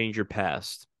you change your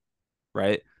past,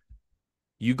 right?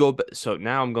 You go, so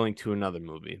now I'm going to another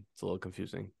movie. It's a little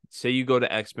confusing. Say you go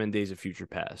to X-Men Days of Future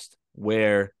Past,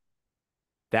 where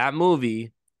that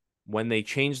movie, when they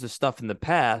change the stuff in the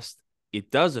past, it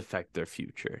does affect their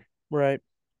future. Right.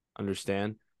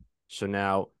 Understand? So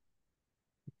now,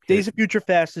 Days of Future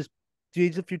Fast is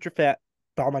Days of Future Fast.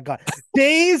 Oh my god.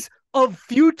 Days of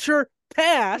Future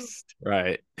Past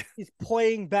right, is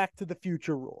playing Back to the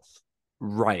Future rules.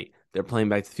 right, they're playing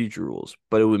Back to the Future rules,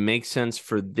 but it would make sense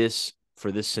for this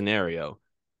scenario.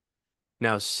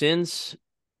 Now, since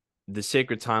the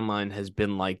sacred timeline has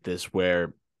been like this,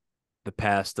 where the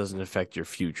past doesn't affect your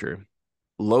future,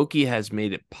 Loki has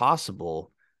made it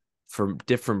possible for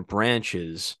different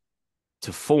branches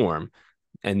to form,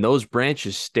 and those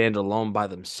branches stand alone by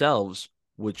themselves,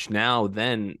 which now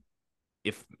then,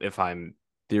 if I'm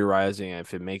theorizing,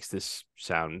 if it makes this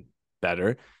sound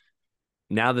better,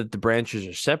 now that the branches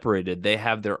are separated, they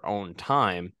have their own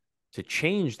time to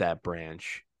change that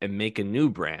branch and make a new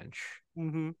branch.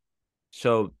 Mm-hmm.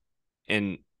 So,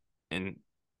 and this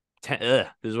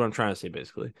is what I'm trying to say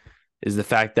basically, is the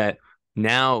fact that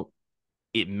now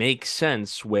it makes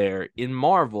sense where in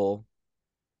Marvel,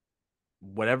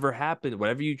 whatever happened,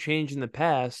 whatever you change in the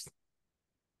past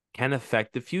can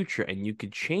affect the future, and you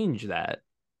could change that.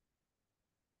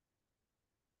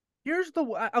 Here's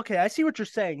the okay. I see what you're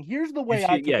saying. Here's the You way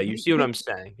I see, took yeah, it. you see what I'm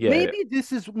saying. Yeah, yeah, Maybe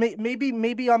this is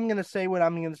maybe I'm gonna say what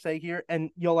I'm gonna say here,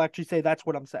 and you'll actually say that's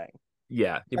what I'm saying.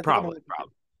 yeah, I think I'm probably, gonna confused.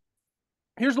 probably.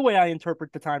 Here's the way I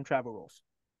interpret the time travel rules.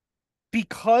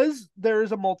 Because there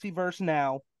is a multiverse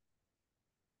now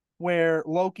where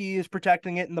Loki is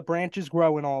protecting it and the branches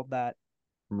grow and all of that.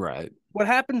 Right, What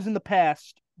happens in the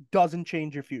past doesn't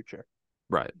change your future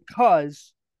right,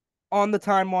 because on the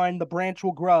timeline the branch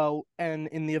will grow, and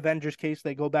in the Avengers case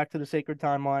they go back to the sacred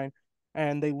timeline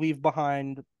and they leave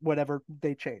behind whatever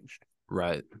they changed.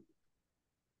 right,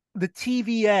 The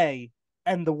TVA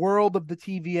and the world of the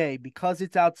TVA, because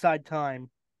it's outside time,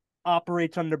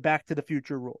 operates under Back to the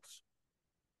Future rules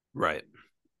right,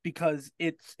 because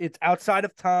it's outside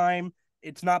of time.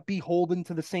 It's not beholden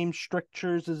to the same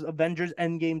strictures as Avengers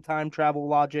Endgame time travel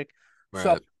logic.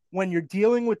 So right, when you're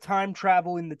dealing with time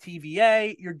travel in the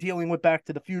TVA, you're dealing with Back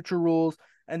to the Future rules,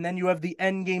 and then you have the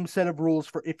Endgame set of rules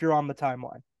for if you're on the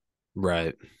timeline.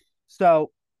 right.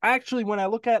 So actually, when I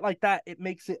look at it like that, it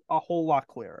makes it a whole lot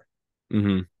clearer.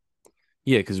 Mm-hmm.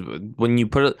 Yeah, because when you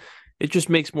put it, It just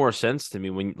makes more sense to me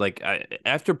when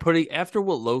after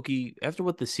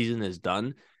what the season has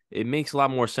done, it makes a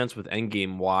lot more sense with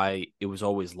Endgame why it was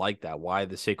always like that, why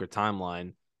the sacred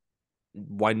timeline,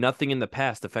 why nothing in the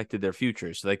past affected their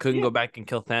future. So they couldn't Yeah. go back and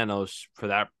kill Thanos for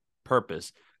that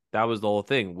purpose. That was the whole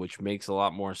thing, which makes a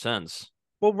lot more sense.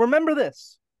 Well, remember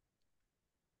this.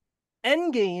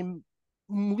 Endgame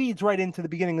leads right into the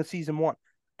beginning of season one.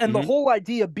 And the Hmm. whole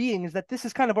idea being is that this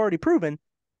is kind of already proven.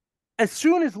 As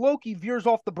soon as Loki veers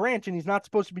off the branch and he's not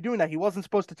supposed to be doing that, he wasn't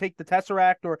supposed to take the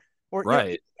Tesseract or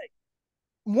Right.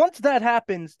 once that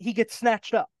happens, he gets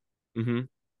snatched up, Hmm.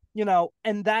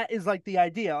 and that is like the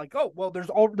idea. Like, oh, well,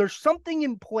 there's something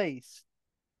in place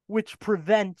which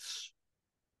prevents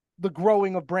the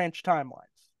growing of branch timelines.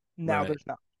 Now Right. there's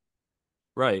not.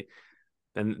 Right.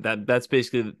 And that's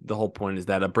basically the whole point is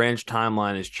that a branch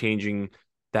timeline is changing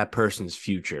that person's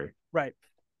future. Right.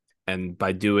 And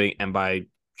by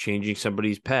changing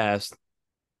somebody's past,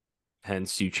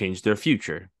 hence you change their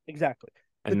future. Exactly.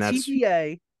 The And that's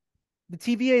TVA, the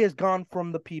TVA has gone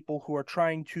from the people who are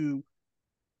trying to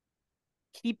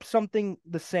keep something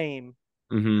the same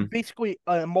to mhm. basically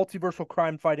a multiversal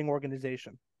crime fighting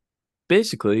organization.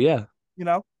 Basically, yeah. You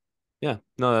know, Yeah.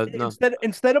 No, no.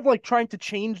 instead of like trying to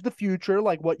change the future,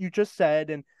 like what you just said,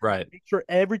 and Right. make sure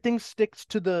everything sticks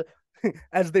to the,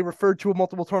 as they referred to it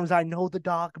multiple times. I know the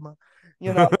dogma.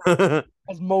 You know,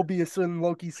 as Mobius and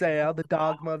Loki say, the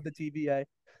dogma of the TVA.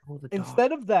 Oh, the dog.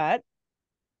 Instead of that,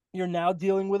 you're now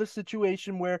dealing with a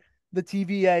situation where the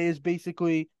TVA is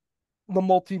basically the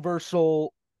multiversal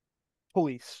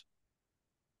police,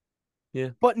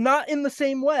 Yeah. but not in the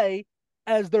same way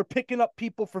as they're picking up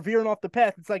people for veering off the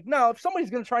path. It's like, no, if somebody's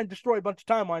going to try and destroy a bunch of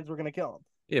timelines, we're going to kill them.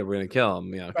 Yeah, we're gonna kill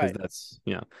him, because Right. that's.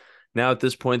 Now at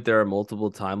this point there are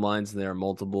multiple timelines and there are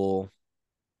multiple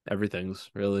everythings,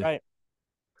 really. Right.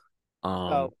 Um,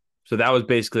 So, so that was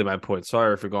basically my point.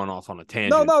 Sorry for going off on a no,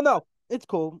 tangent. no, no. It's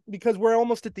cool because we're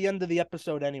almost at the end of the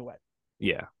episode anyway.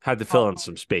 Yeah. Had to Uh, fill in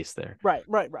some space there. right,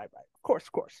 right, right, right. Of course,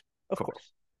 of course, Of of course.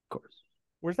 course. Of course.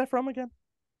 Where's that from again?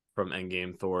 From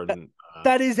Endgame, Thor That, and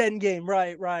that is Endgame.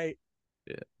 Right, right,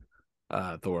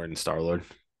 yeah, Thor and Star Lord.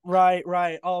 right,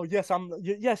 right. Oh, yes,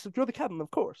 yes, you're the captain, of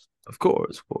course. Of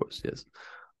course, yes.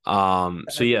 So And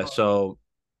yeah, so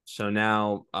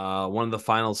now one of the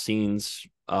final scenes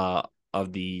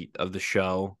of the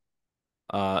show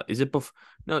is it before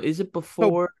no is it so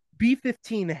before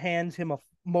B-15 hands him a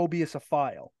Mobius a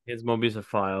file. his Mobius a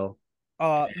file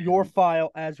Your and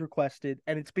file as requested,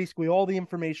 and it's basically all the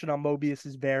information on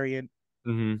Mobius's variant,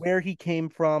 hmm where he came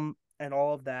from, and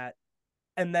all of that.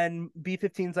 And then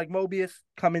B-15's like, Mobius,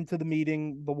 come into the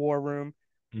meeting, the war room.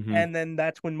 hmm And then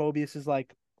that's when Mobius is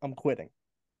like, I'm quitting.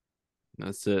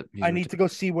 that's it. He's I need to go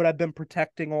retired. see what I've been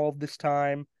protecting all of this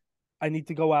time. I need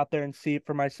to go out there and see it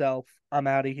for myself. I'm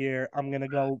out of here. I'm gonna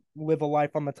go live a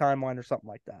life on the timeline or something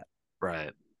like that.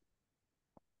 Right.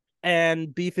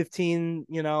 And B-15,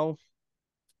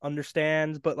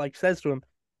 understands, but like says to him,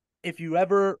 if you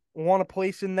ever want a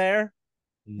place in there,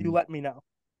 you Mm. let me know.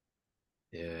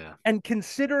 Yeah. And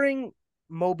considering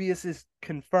Mobius is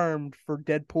confirmed for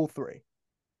Deadpool 3,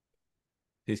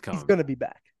 He's he's coming gonna back. be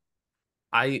back.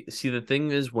 I see the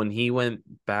thing is when he went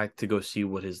back to go see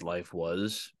what his life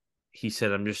was, he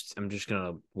said, I'm just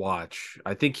gonna watch.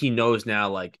 I think he knows now,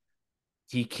 like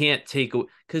he can't take away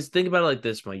because think about it like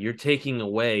this, Mike. You're taking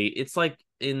away. It's like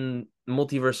in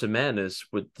Multiverse of Madness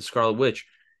with the Scarlet Witch.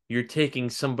 You're taking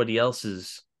somebody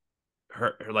else's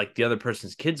like the other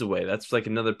person's kids away. That's like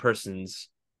another person's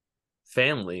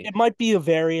family, It might be a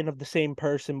variant of the same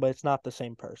person, but it's not the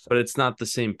same person. but it's not the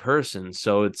same person.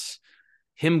 So it's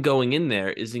him going in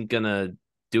there isn't gonna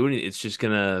do anything. It's just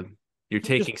gonna you're He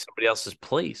just taking somebody else's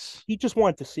place. he just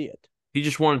wanted to see it. He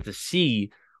just wanted to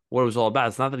see what it was all about.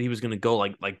 It's not that he was gonna go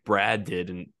like Brad did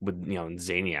and with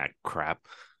Zaniac crap.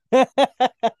 You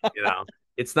know,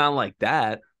 it's not like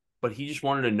that. But he just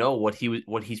wanted to know what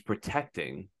he's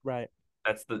protecting. Right.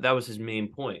 That was his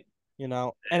main point. And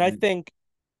I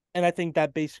And think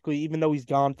that basically, even though he's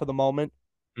gone for the moment,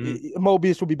 mhm,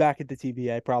 Mobius will be back at the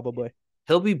TVA probably.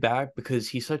 he'll be back because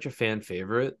he's such a fan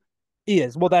favorite. He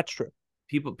is. Well, that's true.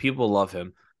 People love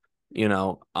him. And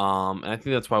I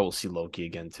think that's why we'll see Loki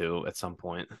again too at some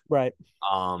point. Right.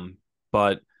 Um,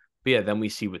 but yeah, then we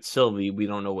see with Sylvie, we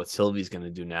don't know what Sylvie's gonna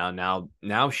do now.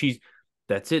 Now she's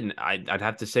that's it. And I'd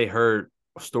have to say her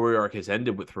story arc has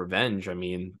ended with revenge. I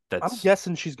mean, I'm that's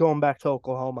guessing she's going back to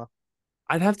Oklahoma.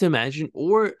 I'd have to imagine.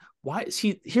 Or why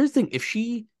see here's the thing, if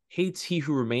she hates He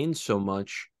Who Remains so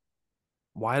much,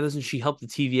 why doesn't she help the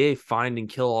TVA find and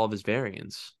kill all of his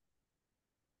variants?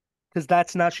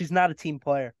 Because she's not a team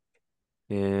player.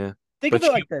 Yeah. Think of But it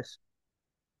she like this.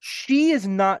 she is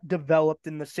not developed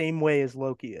in the same way as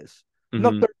Loki is. No,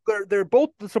 Mm-hmm. they're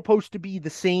both supposed to be the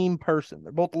same person.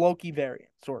 They're both Loki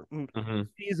variants, or Mm-hmm.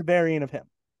 she is a variant of him.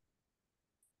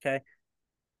 Okay,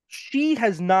 she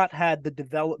has not had the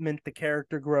development, the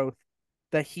character growth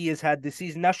that he has had this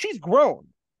season. Now she's grown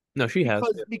No, she has.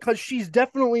 because she's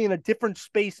definitely in a different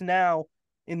space now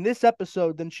in this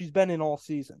episode than she's been in all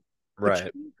season. But she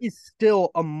Right. is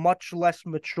still a much less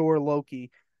mature Loki.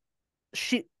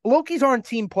 Loki's aren't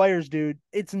team players, dude.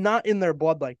 It's not in their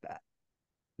blood like that.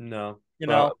 No. You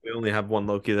know, Well, we only have one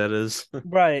Loki that is.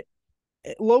 right?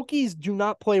 Lokis do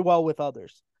not play well with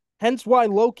others. Hence why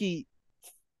Loki,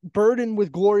 burdened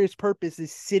with glorious purpose,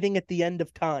 is sitting at the end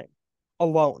of time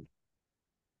alone.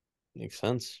 Makes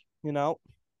sense. You know,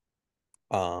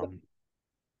 Um,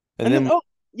 and and then then oh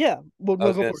yeah, well I no,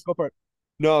 was go gonna for it, go for it.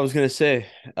 no, I was gonna say,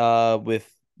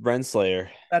 with Renslayer,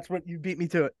 That's what you beat me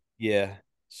to it. yeah.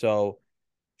 So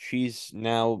she's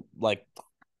now like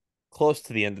close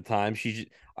to the end of time.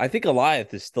 I think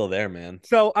Eliath is still there, man.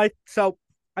 So I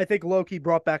think Loki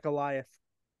brought back Elias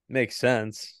Makes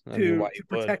sense. I mean, to why you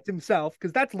would? protect himself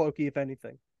because that's Loki, if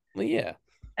anything. Well, yeah,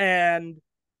 And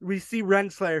we see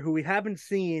Renslayer, who we haven't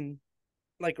seen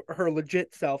like her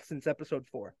legit self since episode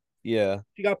 4. yeah.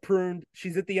 She got pruned.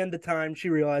 She's at the end of time. She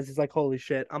realizes like, holy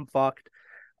shit, I'm fucked.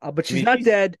 But I she's mean, not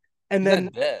dead. And she's then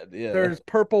not dead. Yeah, there's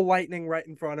purple lightning right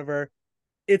in front of her.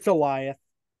 It's Elias.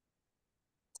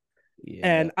 yeah,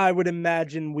 And I would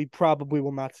imagine we probably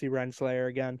will not see Renslayer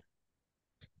again.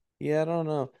 yeah. I don't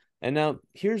know. And now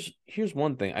here's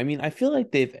one thing. I mean, I feel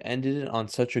like they've ended it on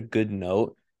such a good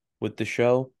note with the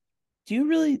show. Do you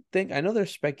really think? I know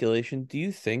there's speculation. Do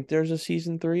you think there's a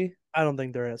season three? I don't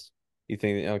think there is. You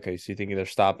think okay? So you think they're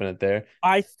stopping it there?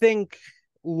 I think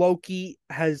Loki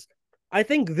has. I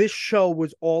think this show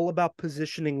was all about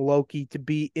positioning Loki to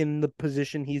be in the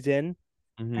position he's in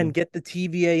Mm-hmm. and get the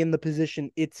TVA in the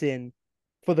position it's in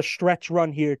for the stretch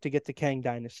run here to get to Kang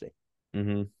Dynasty.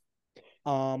 Mm-hmm.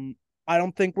 Um, I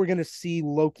don't think we're gonna see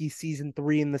Loki season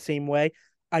 3 in the same way.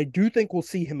 I do think we'll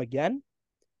see him again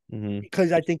Mm-hmm.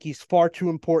 because I think he's far too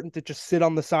important to just sit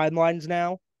on the sidelines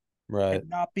now Right. and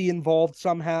not be involved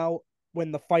somehow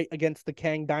when the fight against the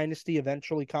Kang Dynasty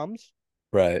eventually comes.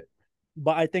 Right.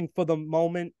 But I think for the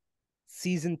moment,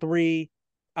 season 3,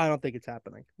 I don't think it's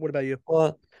happening. What about you?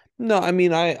 Well, no, I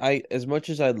mean, as much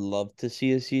as I'd love to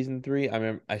see a season three, I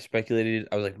remember I speculated.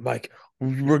 I was like, Mike,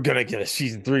 we're gonna get a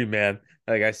season three, man.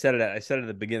 Like I said it at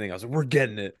the beginning. I was like, we're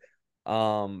getting it.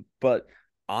 But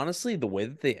honestly, the way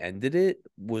that they ended it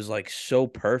was like so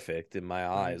perfect in my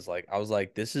Mm-hmm. eyes. Like I was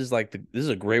like, this is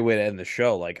a great way to end the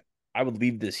show. Like I would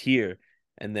leave this here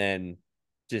and then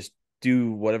just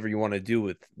do whatever you want to do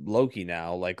with Loki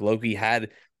now. Like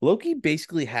Loki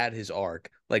basically had his arc.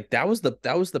 Like that was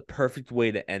the perfect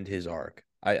way to end his arc.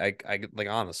 I like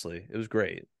honestly, it was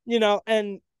great.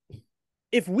 And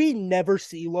if we never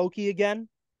see Loki again,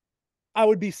 I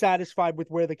would be satisfied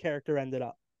with where the character ended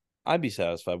up. I'd be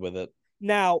satisfied with it.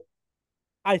 Now,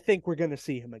 I think we're going to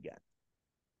see him again.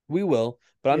 We will,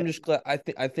 but Yeah, I'm just glad.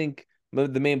 I think the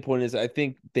main point is I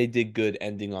think they did good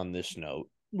ending on this note.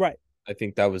 right. I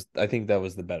think that was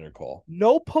the better call.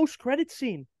 No post credit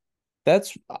scene.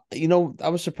 That's I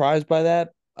was surprised by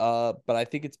that. But I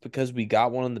think it's because we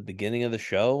got one in the beginning of the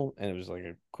show and it was like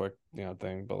a quick,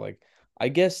 thing. But like I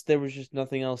guess there was just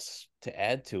nothing else to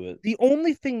add to it. The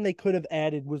only thing they could have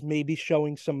added was maybe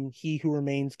showing some He Who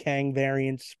Remains Kang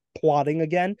variants plotting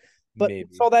again. But we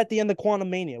Maybe. saw that at the end of Quantum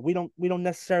Mania. We don't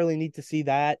necessarily need to see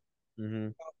that. Mm-hmm.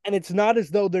 And it's not as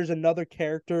though there's another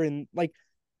character in like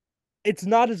it's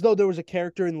not as though there was a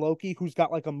character in Loki who's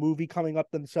got like a movie coming up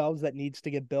themselves that needs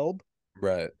to get billed.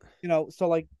 Right. So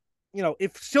like,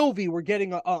 if Sylvie were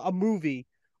getting a movie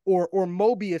or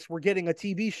Mobius were getting a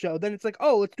TV show, then it's like,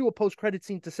 oh, let's do a post credit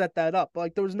scene to set that up. But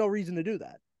like there was no reason to do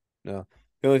that. No.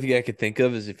 The only thing I could think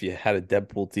of is if you had a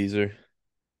Deadpool teaser.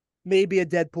 Maybe a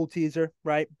Deadpool teaser,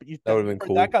 right? But That would have you been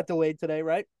heard that cool. got delayed today,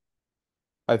 right?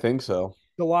 I think so.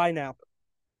 July now.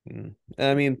 Mm.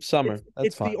 I mean, It's summer. That's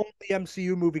it's the fine. only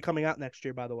MCU movie coming out next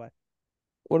year, by the way.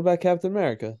 What about Captain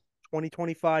America?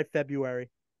 2025 February.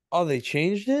 Oh, they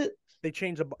changed it? They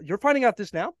changed. You're finding out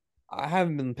this now? I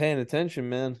haven't been paying attention,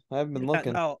 man. I haven't been Yeah,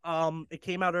 looking. no. It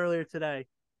came out earlier today.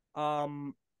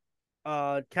 Um,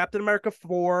 Captain America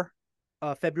 4,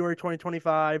 February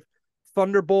 2025.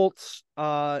 Thunderbolts,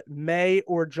 May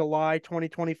or July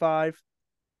 2025,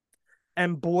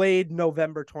 and Blade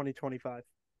November 2025.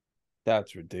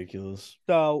 That's ridiculous.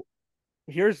 So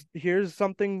here's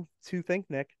something to think,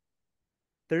 Nick.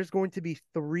 There's going to be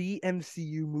 3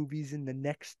 MCU movies in the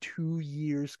next 2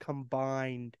 years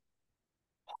combined.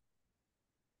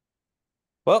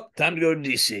 Well, time to go to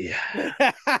DC.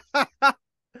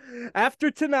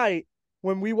 After tonight,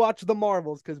 when we watch the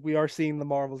Marvels, because we are seeing the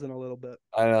Marvels in a little bit,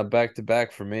 I know, back to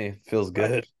back for me. Feels right?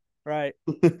 good. Right.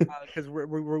 Because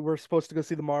we're supposed to go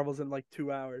see the Marvels in like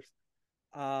 2 hours.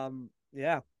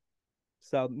 Yeah.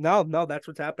 So no, that's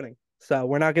what's happening. So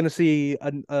we're not going to see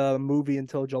a movie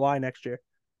until July next year.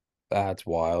 That's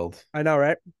wild. I know,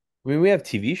 right? I mean, we have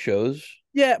TV shows.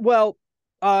 Yeah. Well,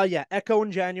 yeah. Echo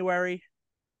in January.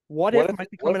 What if might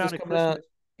be What coming if it's out at coming out? Christmas?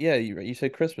 Yeah, you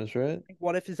said Christmas, right?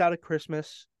 What if is out at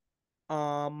Christmas?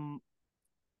 Um,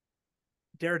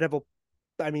 Daredevil.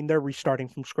 I mean, they're restarting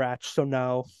from scratch, so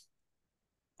no.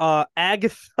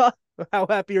 Agatha. How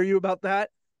happy are you about that?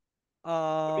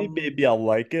 I mean, Um, maybe I'll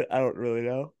like it. I don't really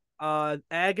know.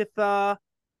 Agatha,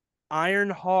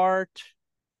 Ironheart.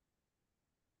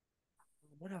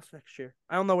 What else next year?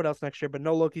 I don't know what else next year, but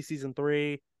no Loki season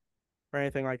 3 or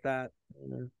anything like that.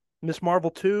 Miss Marvel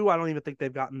 2. I don't even think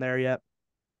they've gotten there yet.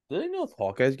 Do they know if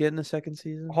Hawkeye's getting a second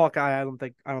season? Hawkeye. I don't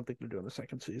think they're doing the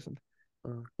second season.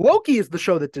 Uh, Loki is the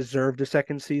show that deserved a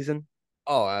second season,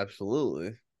 oh,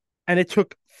 absolutely. and it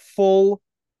took full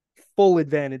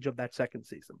advantage of that second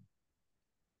season.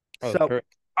 That was So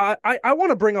perfect. I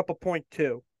want to bring up a point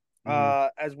too, Mhm.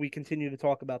 as we continue to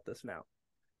talk about this now.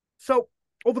 So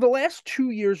over the last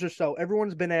 2 years or so,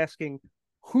 everyone's been asking,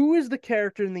 who is the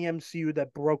character in the MCU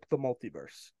that broke the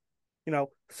multiverse?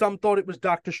 Some thought it was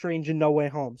Doctor Strange in No Way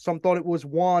Home. Some thought it was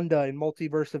Wanda in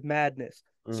Multiverse of Madness.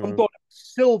 Some Mhm. thought it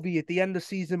was Sylvie at the end of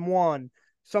season 1.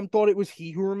 Some thought it was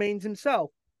He Who Remains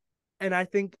himself. And I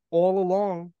think all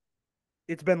along,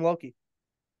 it's been Loki.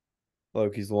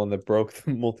 Loki's the one that broke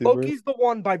the multiverse. Loki's the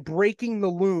one by breaking the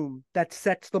loom that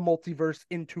sets the multiverse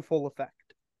into full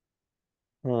effect.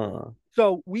 Huh.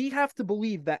 So we have to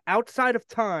believe that outside of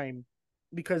time,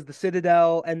 because the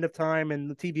Citadel, End of Time, and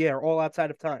the TVA are all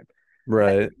outside of time, that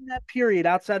Right. in that period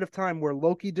outside of time where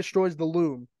Loki destroys the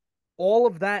loom, all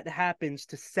of that happens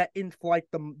to set in flight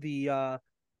the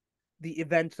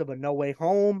events of A No Way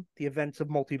Home, the events of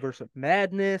Multiverse of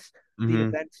Madness, the Hmm.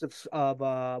 events of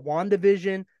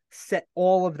WandaVision, set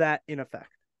all of that in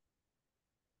effect.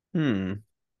 Hmm.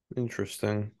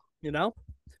 Interesting. You know,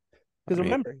 I because mean,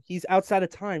 remember he's outside of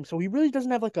time, so he really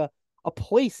doesn't have like a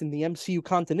place in the MCU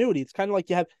continuity. It's kind of like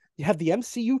you have the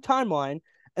MCU timeline,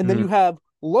 and then mhm. you have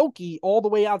Loki all the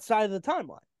way outside of the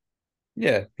timeline.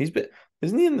 Yeah,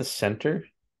 isn't he in the center?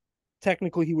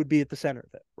 Technically, he would be at the center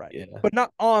of it, right? Yeah. But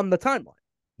not on the timeline.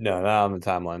 No, not on the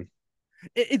timeline.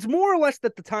 It's more or less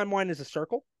that the timeline is a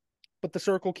circle, but the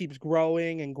circle keeps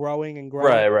growing and growing and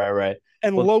growing. Right, right, right.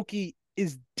 And Well, Loki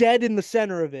is dead in the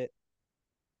center of it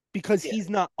because yeah. he's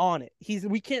not on it.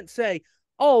 We can't say,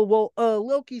 oh well,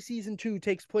 Loki season 2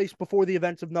 takes place before the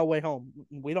events of No Way Home.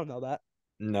 We don't know that.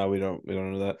 No, we don't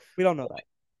know that. We don't know that.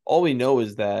 All we know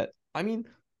is that, I mean,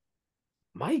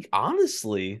 Mike,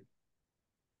 honestly,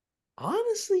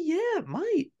 yeah, it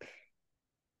might.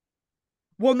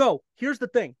 Well, no, here's the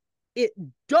thing. It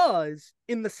does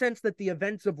in the sense that the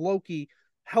events of Loki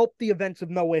help the events of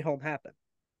No Way Home happen.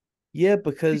 Yeah,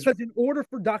 because Because in order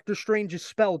for Doctor Strange's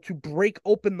spell to break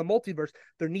open the multiverse,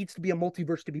 there needs to be a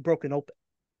multiverse to be broken open.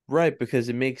 right, because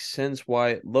it makes sense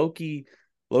why Loki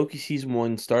season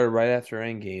one started right after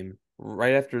Endgame.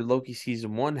 Right after Loki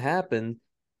season one happened,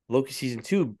 Loki season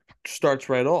two starts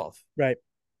right off. Right.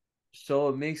 So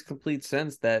it makes complete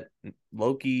sense that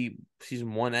Loki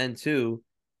season one and two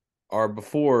are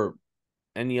before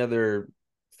any other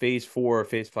phase four or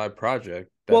phase five project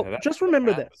that Well, had just ever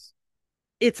remember happened. this.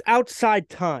 It's outside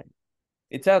time.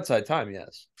 It's outside time,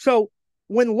 yes. So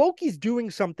when Loki's doing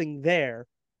something there,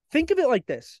 think of it like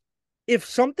this. If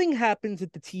something happens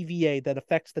at the TVA that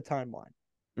affects the timeline,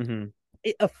 Hmm.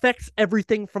 it affects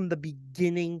everything from the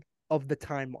beginning of the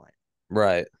timeline.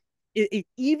 Right,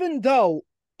 Even though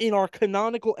in our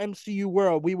canonical MCU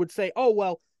world, we would say, oh,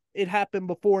 well, it happened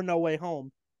before No Way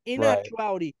Home. In right,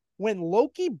 actuality, when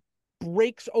Loki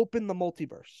breaks open the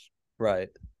multiverse right,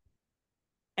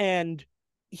 and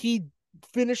he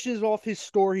finishes off his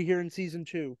story here in season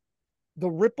 2, the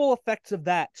ripple effects of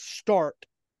that start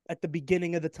at the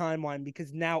beginning of the timeline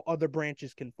because now other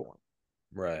branches can form.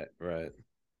 right, right.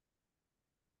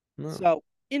 No. So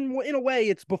in a way,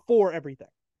 it's before everything.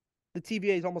 The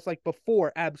TVA is almost like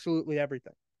before absolutely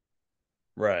everything.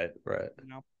 Right, right. You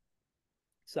know.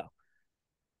 So,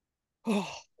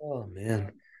 oh, Oh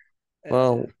man. uh,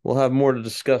 Well, we'll have more to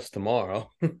discuss tomorrow.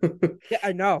 yeah,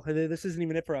 I know. This isn't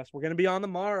even it for us. We're gonna be on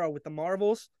tomorrow with the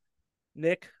Marvels.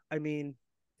 Nick, I mean,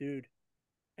 dude,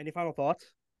 any final thoughts?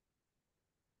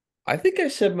 I think I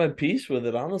said my piece with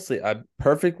it. Honestly, a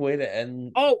perfect way to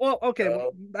end. Oh, well, okay. Uh,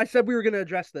 I said we were going to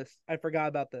address this. I forgot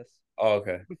about this. oh,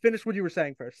 okay. But finish what you were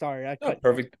saying first. Sorry, I No, cut you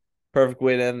off. perfect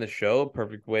way to end the show.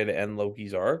 Perfect way to end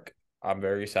Loki's arc. I'm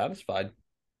very satisfied.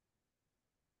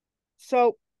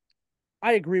 So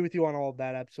I agree with you on all of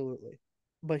that, absolutely.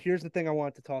 But here's the thing I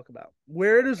wanted to talk about.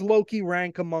 Where does Loki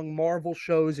rank among Marvel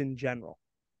shows in general?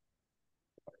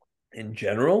 In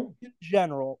general, In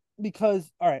general,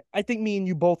 because all right, I think me and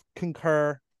you both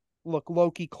concur. Look,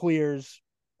 Loki clears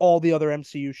all the other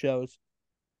MCU shows,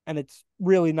 and it's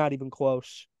really not even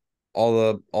close.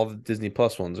 all the Disney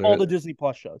Plus ones All are the Disney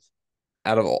Plus shows.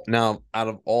 out of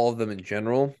all of them in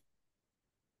general,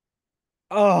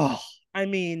 Oh, I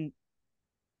mean,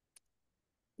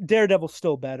 Daredevil's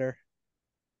still better.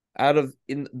 out of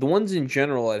in the ones in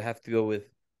general, I'd have to go with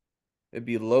it'd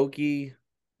be Loki,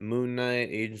 Moon Knight,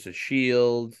 Agents of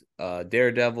Shield,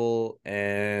 Daredevil,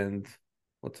 and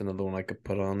what's another one I could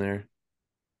put on there?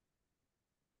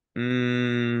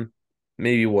 Mm,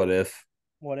 maybe What If.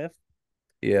 What if?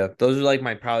 Yeah, those are like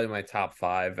my probably my top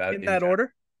five In in that general.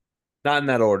 order? Not in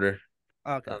that order.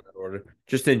 Okay. Not in that order.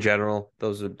 Just in general,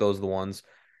 those are the ones.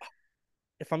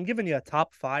 If I'm giving you a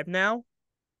top five now,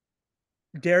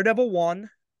 Daredevil one,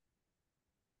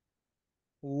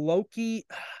 Loki,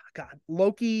 God,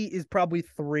 Loki is probably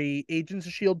three, Agents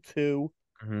of Shield two,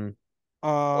 Hmm.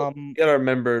 Well, um, you gotta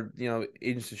remember,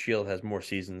 Agents of Shield has more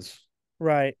seasons.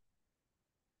 right,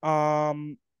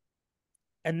 um,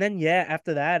 and then yeah,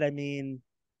 after that, I mean,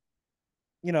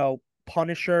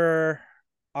 Punisher,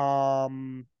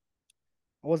 um,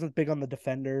 I wasn't big on the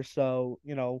Defenders, so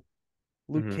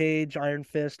Luke Hmm. Cage, Iron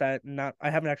Fist. I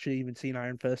haven't actually even seen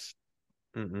Iron Fist.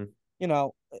 Hmm.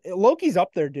 Loki's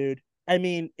up there, dude. I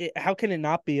mean, how can it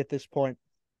not be at this point?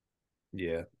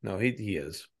 Yeah, no, he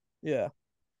is. Yeah.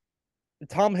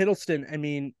 Tom Hiddleston, I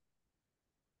mean,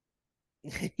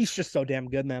 he's just so damn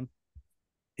good, man.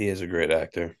 He is a great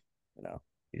actor. You know.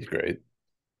 He's great.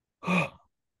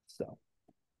 So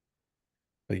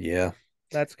But yeah.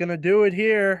 that's gonna do it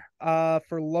here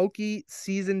for Loki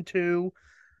season two.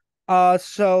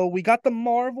 So we got the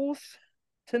Marvels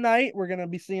tonight. We're gonna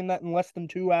be seeing that in less than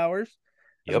 2 hours.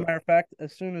 As a Yep. matter of fact,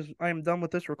 as soon as I am done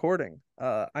with this recording,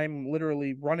 I'm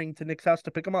literally running to Nick's house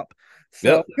to pick him up.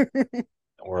 So Yep.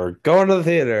 We're going to the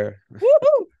theater.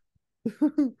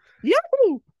 woohoo!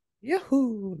 Yahoo!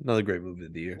 Yahoo! Another great movie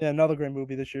of the year. Yeah, another great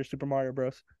movie this year, Super Mario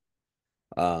Bros.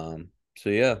 So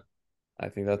yeah, I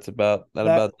think that That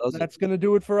about does it. that's gonna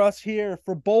do it for us here,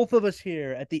 for both of us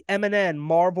here at the M&N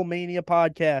Marvel Mania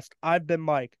podcast. I've been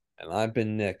Mike, And I've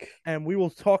been Nick. and we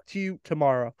will talk to you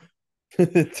tomorrow.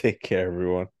 Take care,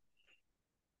 everyone.